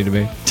very funny to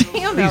me.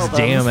 Damn These albums.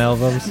 damn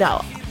albums.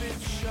 No.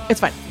 It's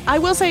fine. I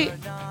will say,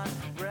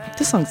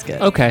 this song's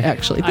good. Okay.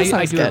 Actually, this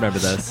song's I do good. remember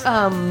this.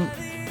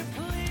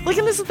 Like,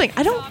 and this is the thing.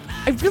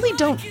 I really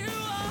don't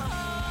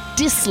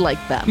dislike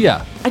them.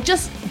 Yeah. I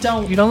just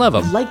don't. You don't love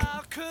them. Like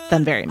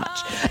them very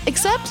much.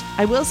 Except,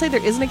 I will say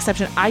there is an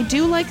exception. I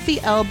do like the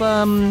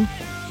album.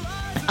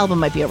 Album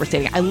might be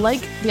overstating it. I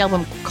like the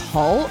album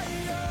Cult,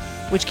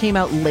 which came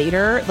out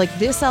later. Like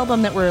this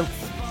album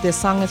this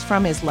song is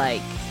from is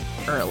like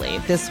early.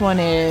 This one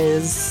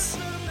is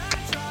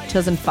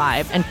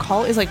 2005, and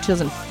Cult is like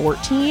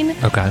 2014.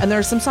 Okay. And there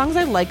are some songs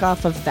I like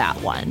off of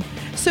that one.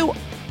 So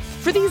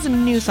for these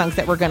new songs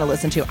that we're going to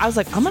listen to, I was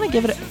like, I'm going to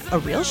give it a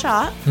real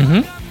shot.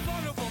 Mm-hmm.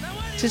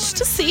 Just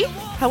to see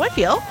how I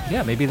feel.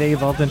 Yeah, maybe they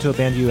evolved into a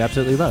band you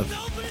absolutely love.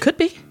 Could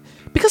be.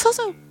 Because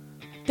also,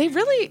 they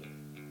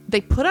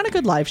put on a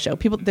good live show.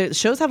 The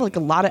shows have like a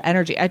lot of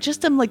energy. I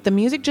just am like, the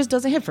music just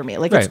doesn't hit for me.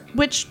 Like, right.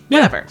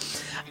 Whatever.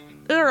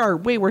 There are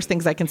way worse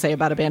things I can say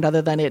about a band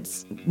other than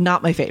it's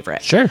not my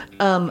favorite. Sure.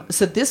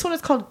 So this one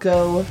is called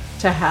Go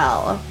to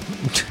Hell.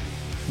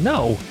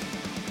 No.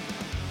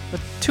 But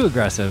too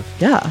aggressive.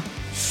 Yeah.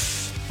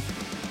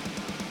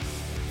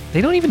 They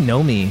don't even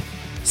know me.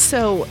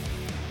 So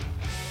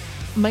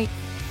my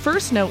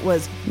first note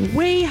was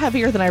way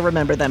heavier than I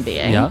remember them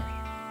being. Yeah.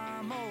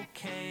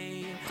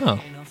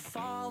 Oh.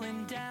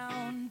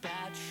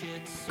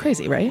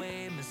 Crazy, right?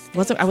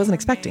 I wasn't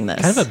expecting this.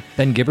 Kind of a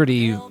Ben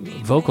Gibberty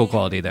vocal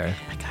quality there.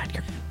 Oh my God,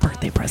 your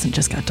birthday present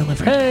just got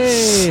delivered.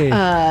 Hey!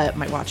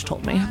 My watch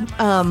told me.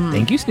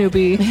 Thank you,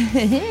 Snoopy.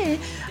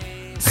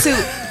 So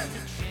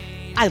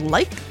I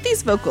like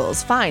these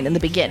vocals fine in the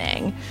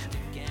beginning.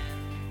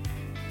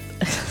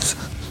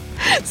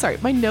 Sorry,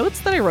 my notes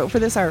that I wrote for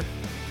this are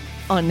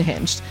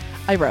unhinged.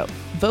 I wrote,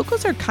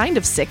 vocals are kind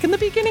of sick in the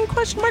beginning, ?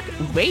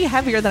 Way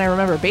heavier than I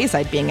remember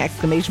Bayside being !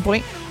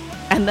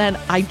 And then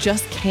I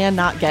just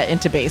cannot get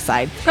into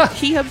Bayside.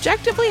 He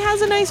objectively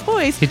has a nice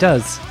voice. He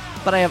does.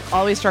 But I have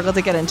always struggled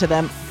to get into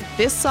them.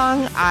 This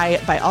song,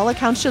 I, by all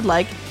accounts, should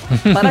like,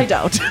 but I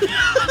don't.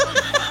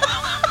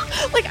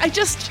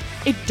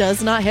 It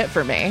does not hit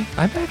for me.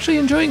 I'm actually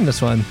enjoying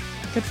this one.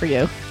 Good for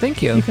you.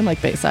 Thank you. You can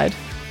like Bayside.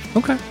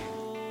 Okay.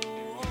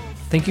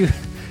 Thank you.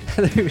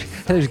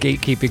 Heather's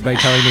gatekeeping by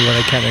telling me what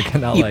I can and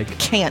cannot You like.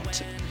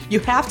 can't. You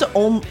have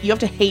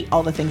to hate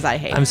all the things I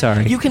hate. I'm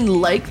sorry. You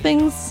can like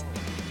things.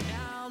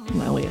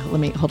 No, wait, let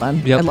me hold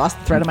on. Yep. I lost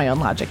the thread of my own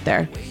logic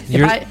there.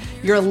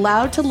 You're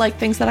allowed to like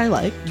things that I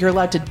like. You're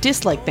allowed to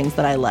dislike things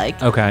that I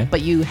like. Okay.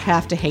 But you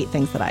have to hate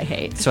things that I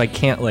hate. So I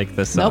can't like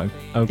this song.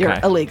 Nope. Okay. You're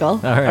illegal. All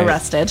right.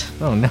 Arrested.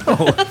 Oh no.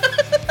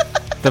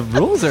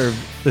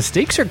 The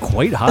stakes are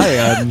quite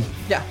high on.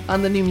 Yeah,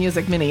 on the new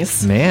music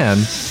minis. Man.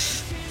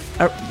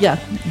 Yeah,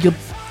 you'll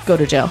go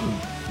to jail.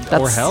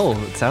 Or hell,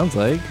 it sounds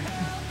like.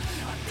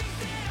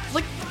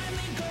 Like,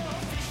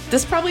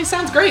 this probably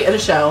sounds great at a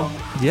show.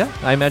 Yeah,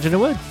 I imagine it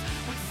would.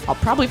 I'll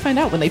probably find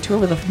out when they tour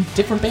with a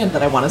different band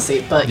that I want to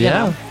see, but you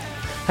know.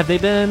 Have they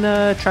been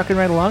trucking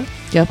right along?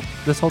 Yep.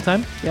 This whole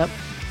time? Yep.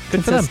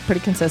 Good for them. Pretty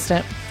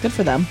consistent. Good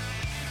for them.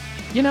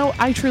 You know,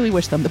 I truly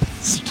wish them the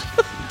best.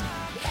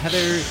 Heather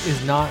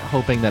is not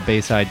hoping that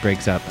Bayside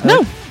breaks up.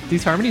 No.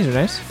 These harmonies are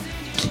nice.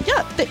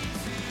 Yeah.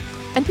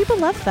 And people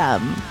love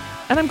them.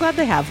 And I'm glad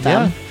they have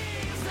them.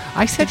 Yeah.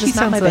 I said They're he just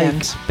not sounds my like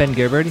band. Ben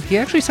Gibbard. He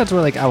actually sounds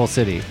more like Owl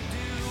City.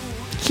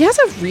 He has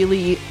a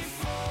really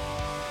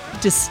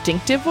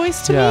distinctive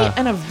voice to me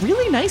and a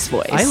really nice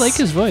voice. I like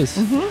his voice.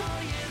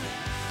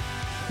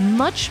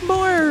 Much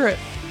more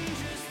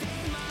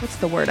What's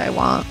the word I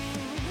want?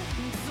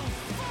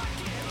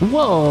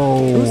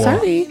 Whoa. Oh,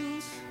 sorry.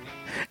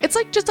 It's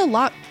like just a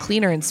lot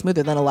cleaner and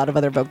smoother than a lot of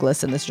other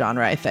vocalists in this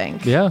genre, I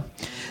think. Yeah.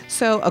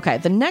 So, okay,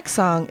 the next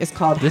song is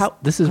called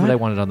This is what I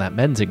wanted on that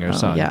Menzinger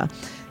song. Yeah.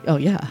 Oh,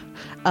 yeah.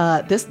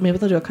 Maybe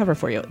they'll do a cover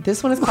for you.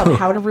 This one is called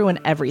How to Ruin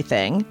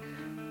Everything,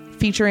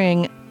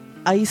 featuring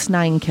Ice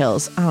 9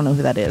 Kills. I don't know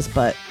who that is,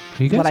 but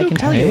what I can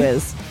tell you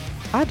is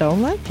I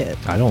don't like it.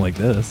 I don't like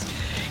this.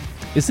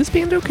 Is this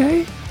band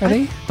okay? Are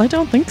they? I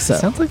don't think so. It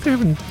sounds like they're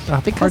having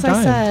a because hard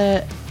time. I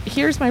said,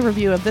 here's my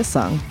review of this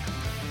song.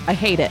 I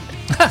hate it.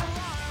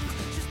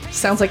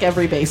 Sounds like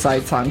every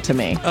Bayside song to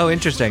me. Oh,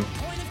 interesting.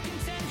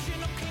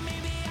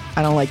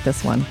 I don't like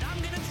this one.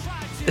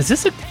 Is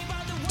this a...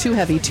 Too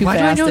heavy, too Why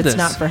fast. do I know It's this?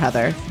 not for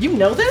Heather. You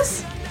know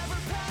this?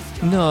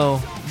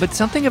 No, but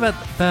something about...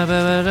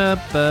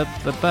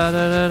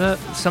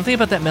 Something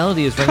about that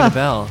melody is ringing a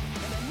bell.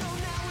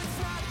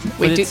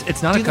 Wait,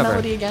 it's not a do cover. the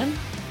melody again?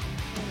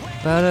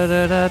 I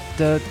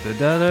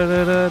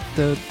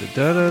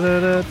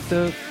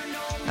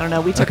don't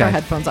know. We took our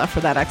headphones off for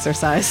that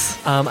exercise.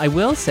 I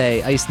will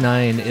say Ice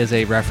 9 is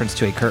a reference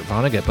to a Kurt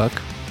Vonnegut book.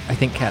 I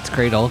think Cat's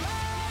Cradle.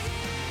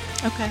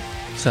 Okay.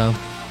 So.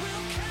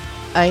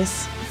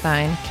 Ice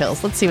 9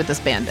 Kills. Let's see what this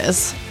band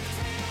is.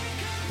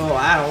 Oh,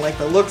 I don't like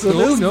the looks of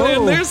this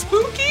band. They're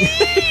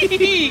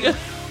spooky.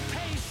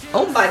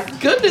 Oh my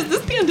goodness,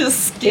 this band is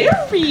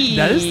scary.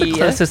 That is the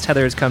closest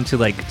Heather has come to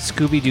like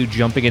Scooby-Doo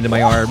jumping into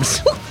my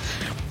arms.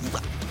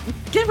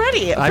 Get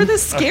ready for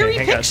this scary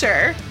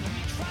picture.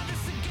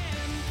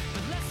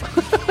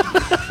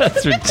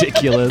 That's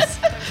ridiculous.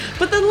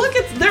 But then look,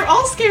 they're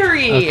all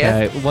scary.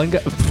 Okay, one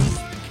guy.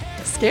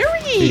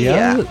 Scary.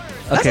 Yeah.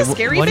 That's a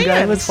scary one band.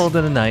 guy was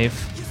holding a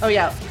knife. Oh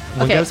yeah.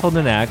 One guy was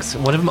holding an axe.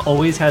 One of them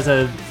always has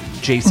a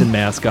Jason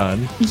mask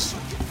on.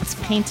 It's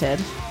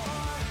painted.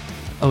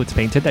 Oh, it's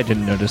painted? I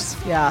didn't notice.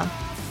 Yeah.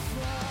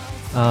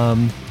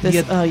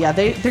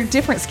 They're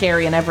different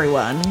scary in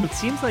everyone. It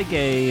seems like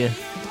a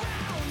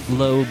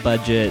low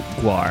budget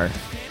guar.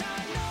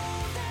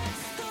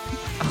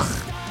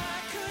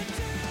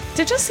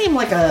 They just seem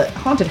like a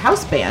haunted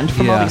house band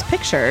from all these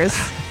pictures.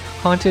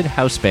 Haunted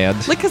house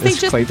band. Like,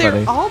 because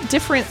they're all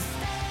different.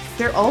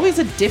 They're always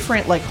a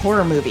different, like,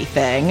 horror movie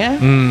thing.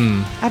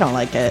 I don't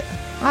like it.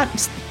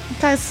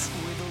 Guys,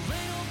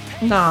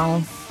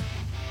 no.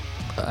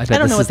 I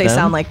don't know what they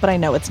sound like, but I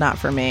know it's not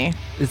for me.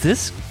 Does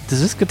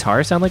this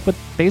guitar sound like what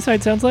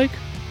Bayside sounds like?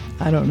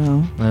 I don't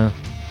know.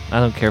 I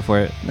don't care for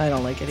it. I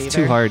don't like it either. It's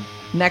too hard.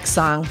 Next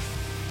song.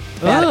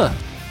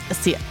 Let's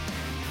see.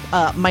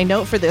 My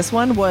note for this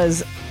one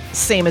was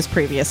same as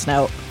previous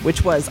note,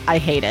 which was I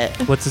hate it.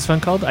 What's this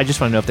one called? I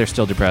just want to know if they're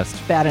still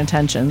depressed. Bad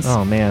Intentions.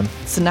 Oh, man.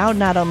 So now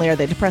not only are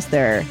they depressed,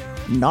 they're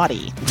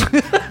naughty.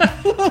 You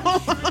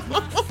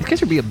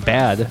guys are being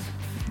bad.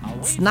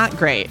 It's not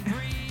great.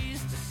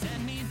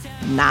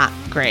 Not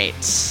great.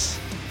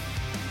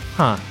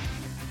 Huh.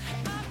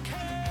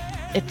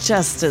 It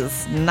just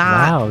is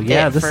not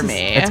it for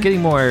me. It's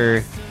getting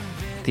more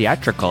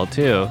theatrical,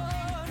 too.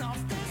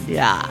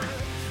 Yeah.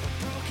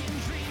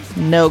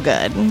 No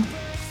good.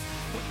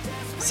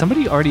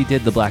 Somebody already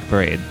did the Black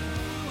Parade.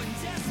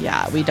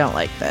 Yeah, we don't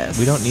like this.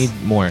 We don't need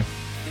more.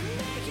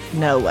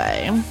 No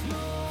way.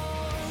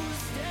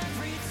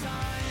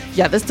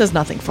 Yeah, this does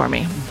nothing for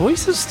me.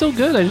 Voice is still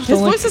good. I just His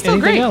don't like voice is still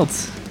anything great.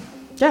 else.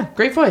 Yeah,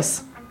 great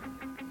voice.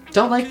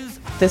 Don't like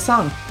this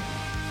song.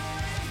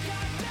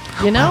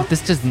 You know? Wow,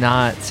 this does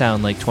not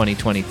sound like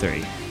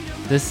 2023.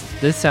 This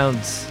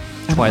sounds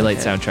Twilight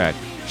soundtrack.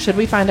 Should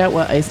we find out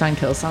what Ice 9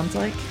 Kills sounds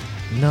like?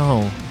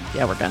 No.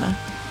 Yeah, we're gonna.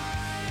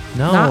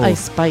 No. Not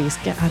Ice Spice.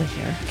 Get out of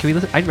here. Can we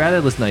listen? I'd rather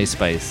listen to Ice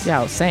Spice.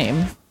 Yeah,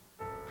 same.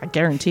 I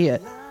guarantee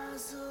it.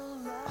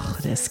 Oh,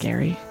 it is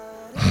scary.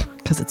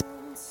 Because it's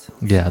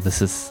Yeah,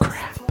 this is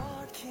crap.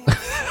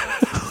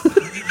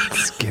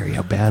 It's scary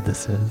how bad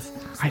this is.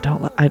 I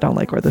don't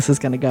like where this is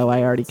gonna go.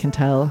 I already can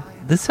tell.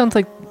 This sounds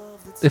like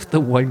if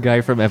the one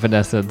guy from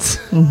Evanescence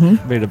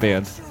made a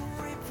band.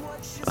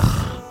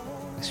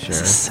 Sure.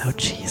 This is so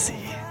cheesy.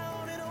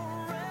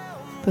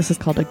 This is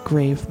called A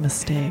Grave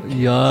Mistake.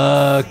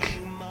 Yuck.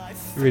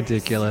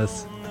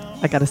 Ridiculous.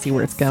 I gotta see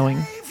where it's going.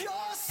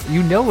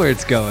 You know where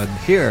it's going.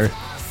 Here.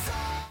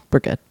 We're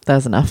good. That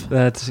was enough.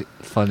 That's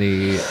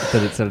funny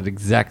that it sounded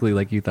exactly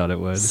like you thought it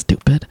would.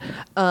 Stupid.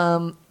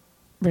 Ramsey,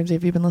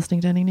 have you been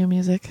listening to any new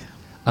music?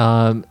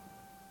 The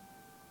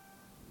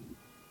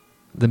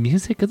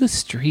music of the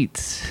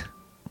streets.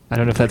 I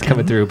don't know if that's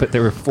coming through, but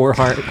there were 4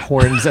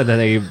 horns and then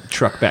a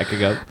truck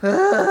backing up.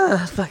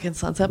 Fucking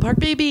Sunset Park,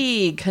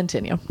 baby.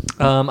 Continue.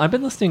 I've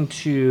been listening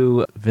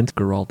to Vince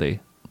Guaraldi.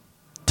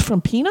 From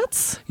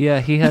Peanuts?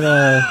 Yeah, he had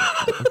a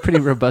pretty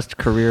robust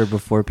career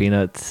before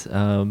Peanuts,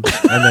 and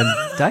then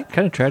died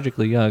kind of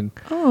tragically young.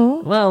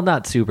 Oh. Well,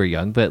 not super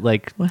young, but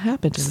like What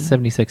happened to him?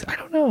 76. I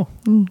don't know.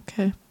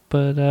 Okay.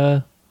 But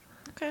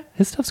Okay.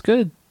 his stuff's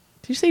good.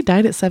 Did you say he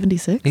died at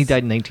 76? He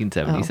died in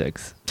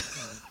 1976.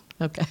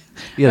 Okay.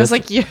 Yeah, I was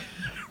like, yeah.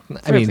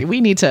 I mean,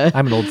 we need to.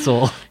 I'm an old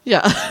soul.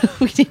 Yeah.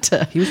 We need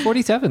to. He was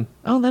 47.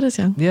 Oh, that is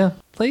young. Yeah.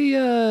 Play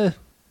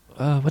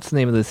what's the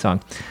name of this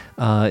song?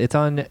 It's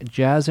on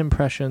Jazz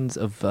Impressions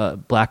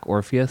of Black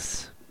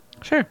Orpheus.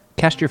 Sure.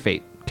 Cast Your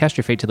Fate. Cast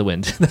Your Fate to the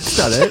Wind. That's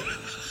not it.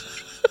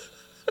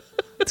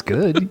 It's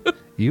good.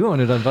 You own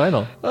it on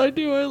vinyl. I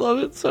do. I love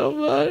it so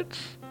much.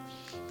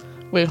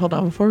 Wait, hold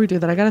on. Before we do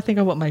that, I got to think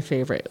of what my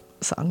favorite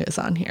song is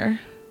on here.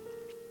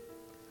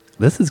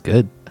 This is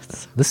good.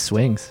 This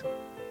swings.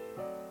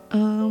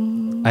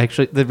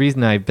 Actually, the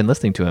reason I've been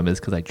listening to him is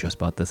because I just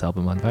bought this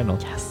album on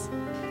vinyl. Yes.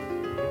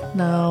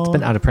 No. It's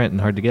been out of print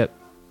and hard to get.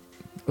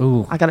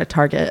 Ooh. I got a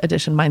Target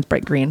edition. Mine's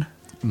bright green.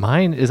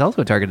 Mine is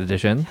also a Target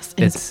edition. Yes,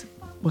 it's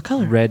what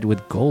color? Red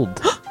with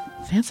gold.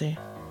 Fancy.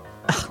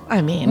 Ugh,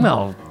 I mean,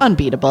 no,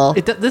 unbeatable.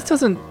 This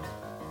doesn't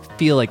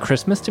feel like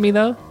Christmas to me,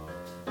 though.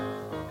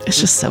 It's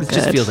just so good. It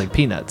just feels like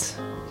peanuts.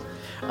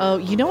 Oh,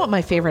 you know what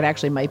my favorite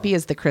actually might be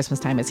is the Christmas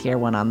Time Is Here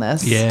one on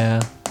this.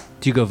 Yeah.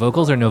 Do you go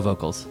vocals or no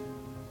vocals?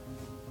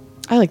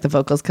 I like the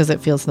vocals because it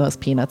feels the most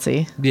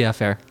peanutsy. Yeah,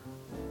 fair.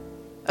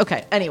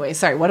 Okay, anyway,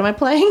 sorry, what am I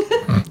playing?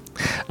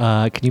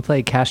 Can you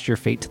play Cast Your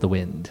Fate to the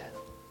Wind?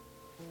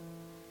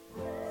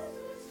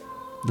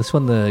 This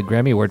won the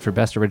Grammy Award for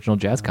Best Original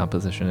Jazz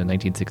Composition in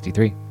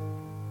 1963.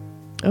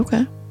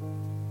 Okay.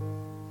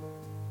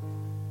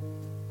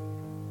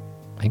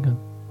 Hang on.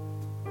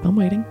 I'm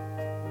waiting.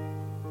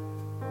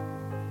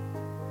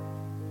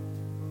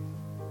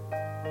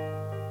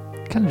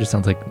 Kind of just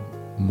sounds like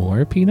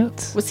more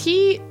peanuts. Was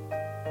he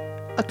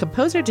a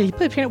composer? Did he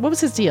play piano? What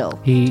was his deal?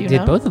 He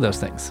did both of those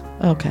things.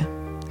 Okay.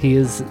 He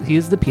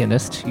is the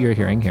pianist you're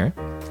hearing here.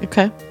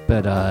 Okay.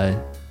 But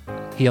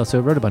he also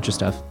wrote a bunch of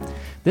stuff.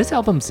 This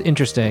album's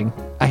interesting.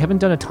 I haven't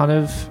done a ton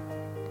of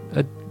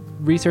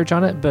research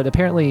on it, but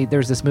apparently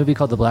there's this movie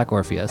called The Black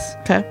Orpheus.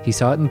 Okay. He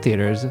saw it in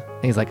theaters, and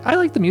he's like, I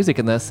like the music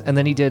in this. And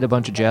then he did a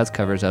bunch of jazz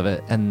covers of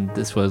it, and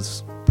this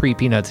was,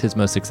 pre-Peanuts, his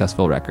most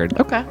successful record.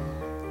 Okay.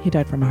 He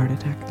died from a heart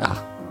attack.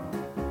 Ah.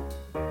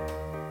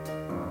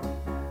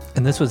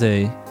 And this was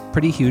a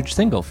pretty huge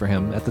single for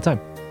him at the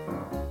time.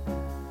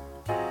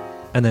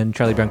 And then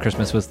Charlie Brown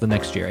Christmas was the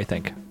next year, I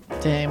think.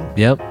 Damn.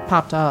 Yep.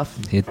 Popped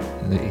off. He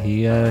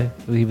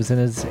was in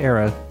his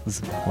era.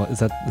 Is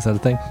that a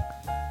thing?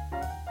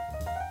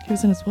 He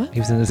was in his what? He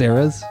was in his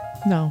eras.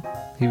 No.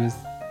 He was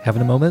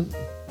having a moment.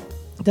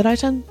 Did I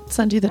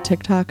send you the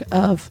TikTok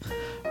of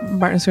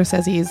Martin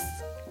Scorsese's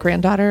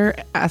granddaughter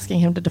asking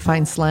him to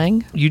define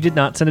slang? You did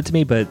not send it to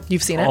me, but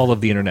you've seen it. All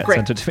of the internet Great.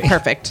 sent it to me.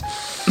 Perfect.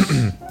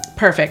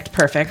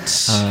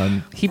 Perfect.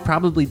 He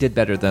probably did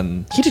better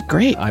than he did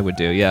great. I would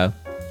do. Yeah.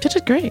 He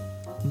did great.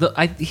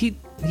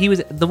 He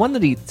was the one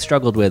that he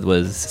struggled with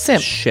was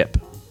Simp. Ship.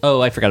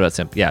 Oh, I forgot about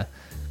Simp. Yeah.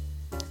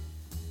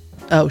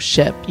 Oh,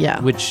 Ship.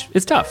 Yeah. Which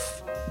is tough.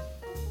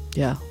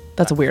 Yeah,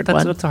 that's a weird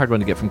one. That's a hard one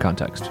to get from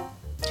context.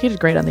 He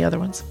did great on the other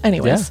ones.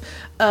 Anyways.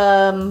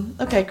 Yeah.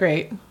 Okay,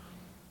 great.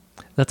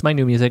 That's my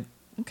new music.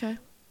 Okay.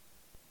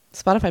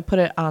 Spotify put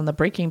it on the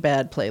Breaking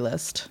Bad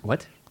playlist.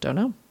 What? Don't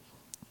know.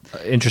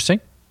 Interesting.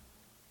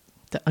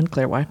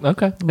 Unclear why.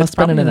 Okay. Must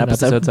have been in an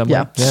episode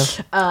somewhere.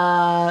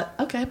 Yeah.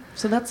 Okay,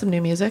 so that's some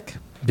new music.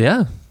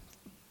 Yeah.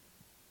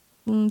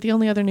 The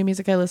only other new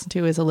music I listen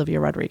to is Olivia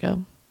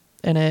Rodrigo,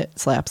 and it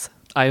slaps.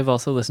 I have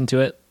also listened to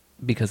it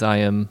because I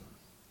am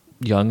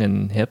young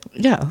and hip.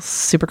 Yeah,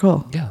 super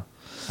cool. Yeah.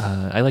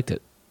 I liked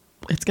it.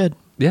 It's good.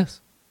 Yes.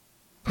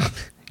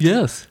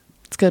 Yes.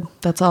 It's good.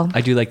 That's all.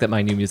 I do like that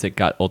my new music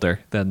got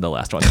older than the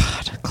last one.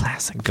 God,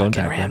 classic Going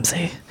fucking backwards.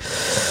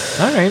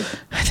 Ramsey. All right.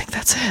 I think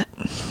that's it.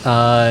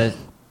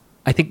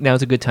 I think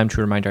now's a good time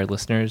to remind our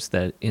listeners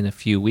that in a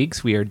few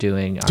weeks we are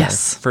doing our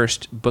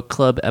first book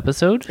club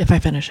episode. If I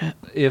finish it.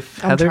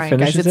 If I'm Heather trying,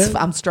 finishes guys. it.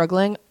 I'm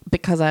struggling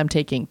because I'm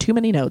taking too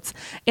many notes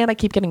and I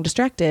keep getting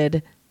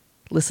distracted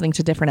listening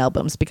to different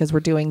albums because we're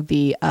doing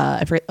the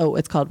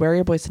it's called Where Are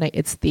Your Boys Tonight?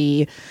 It's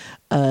the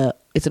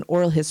it's an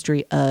oral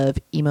history of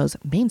emo's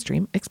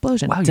mainstream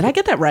explosion. Wow, did I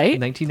get that right?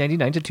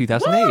 1999 to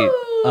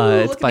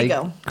 2008. It's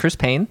by Chris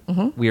Payne.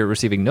 Mm-hmm. We are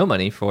receiving no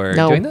money for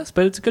doing this,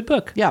 but it's a good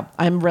book. Yeah,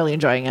 I'm really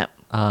enjoying it.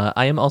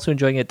 I am also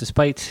enjoying it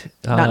despite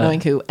not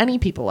knowing who any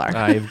people are.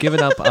 I've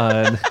given up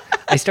on.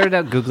 I started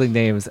out Googling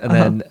names and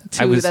then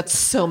that's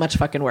so much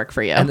fucking work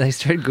for you. And I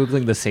started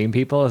Googling the same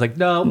people. I was like,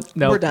 no,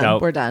 we're done. No.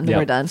 We're done. Yep.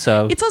 We're done.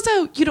 So it's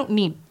also, you don't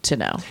need to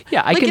know.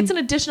 Yeah, it's an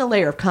additional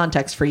layer of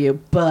context for you,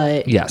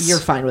 but you're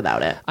fine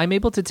without it. I'm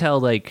able to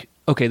tell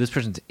okay, this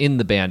person's in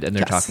the band and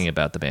they're talking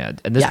about the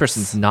band, and this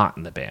person's not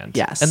in the band.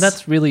 Yes. And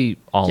that's really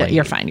all I need.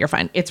 You're fine. You're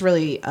fine. It's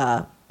really,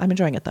 I'm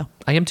enjoying it though.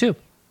 I am too.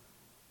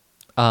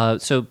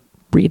 So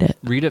read it.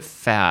 Read it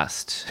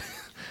fast.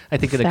 I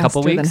think in a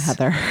couple weeks.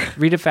 Faster than Heather.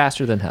 Read it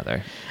faster than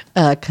Heather.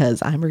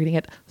 Because I'm reading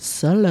it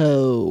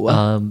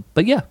solo.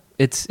 But yeah,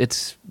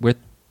 it's worth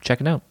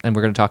checking out, and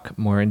we're going to talk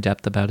more in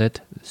depth about it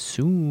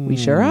soon. We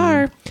sure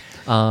are.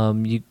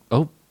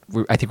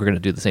 I think we're going to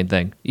do the same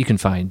thing. You can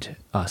find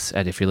us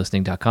at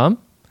ifyou'relistening.com.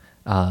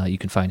 You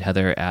can find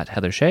Heather at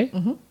Heather Shea.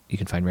 Mm-hmm. You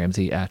can find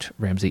Ramsey at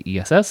Ramsey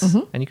ESS.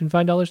 Mm-hmm. And you can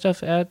find all our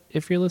stuff at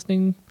If You're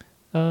Listening.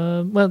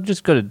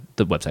 Just go to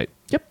the website.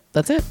 Yep,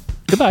 that's it.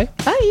 Goodbye.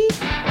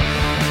 Bye.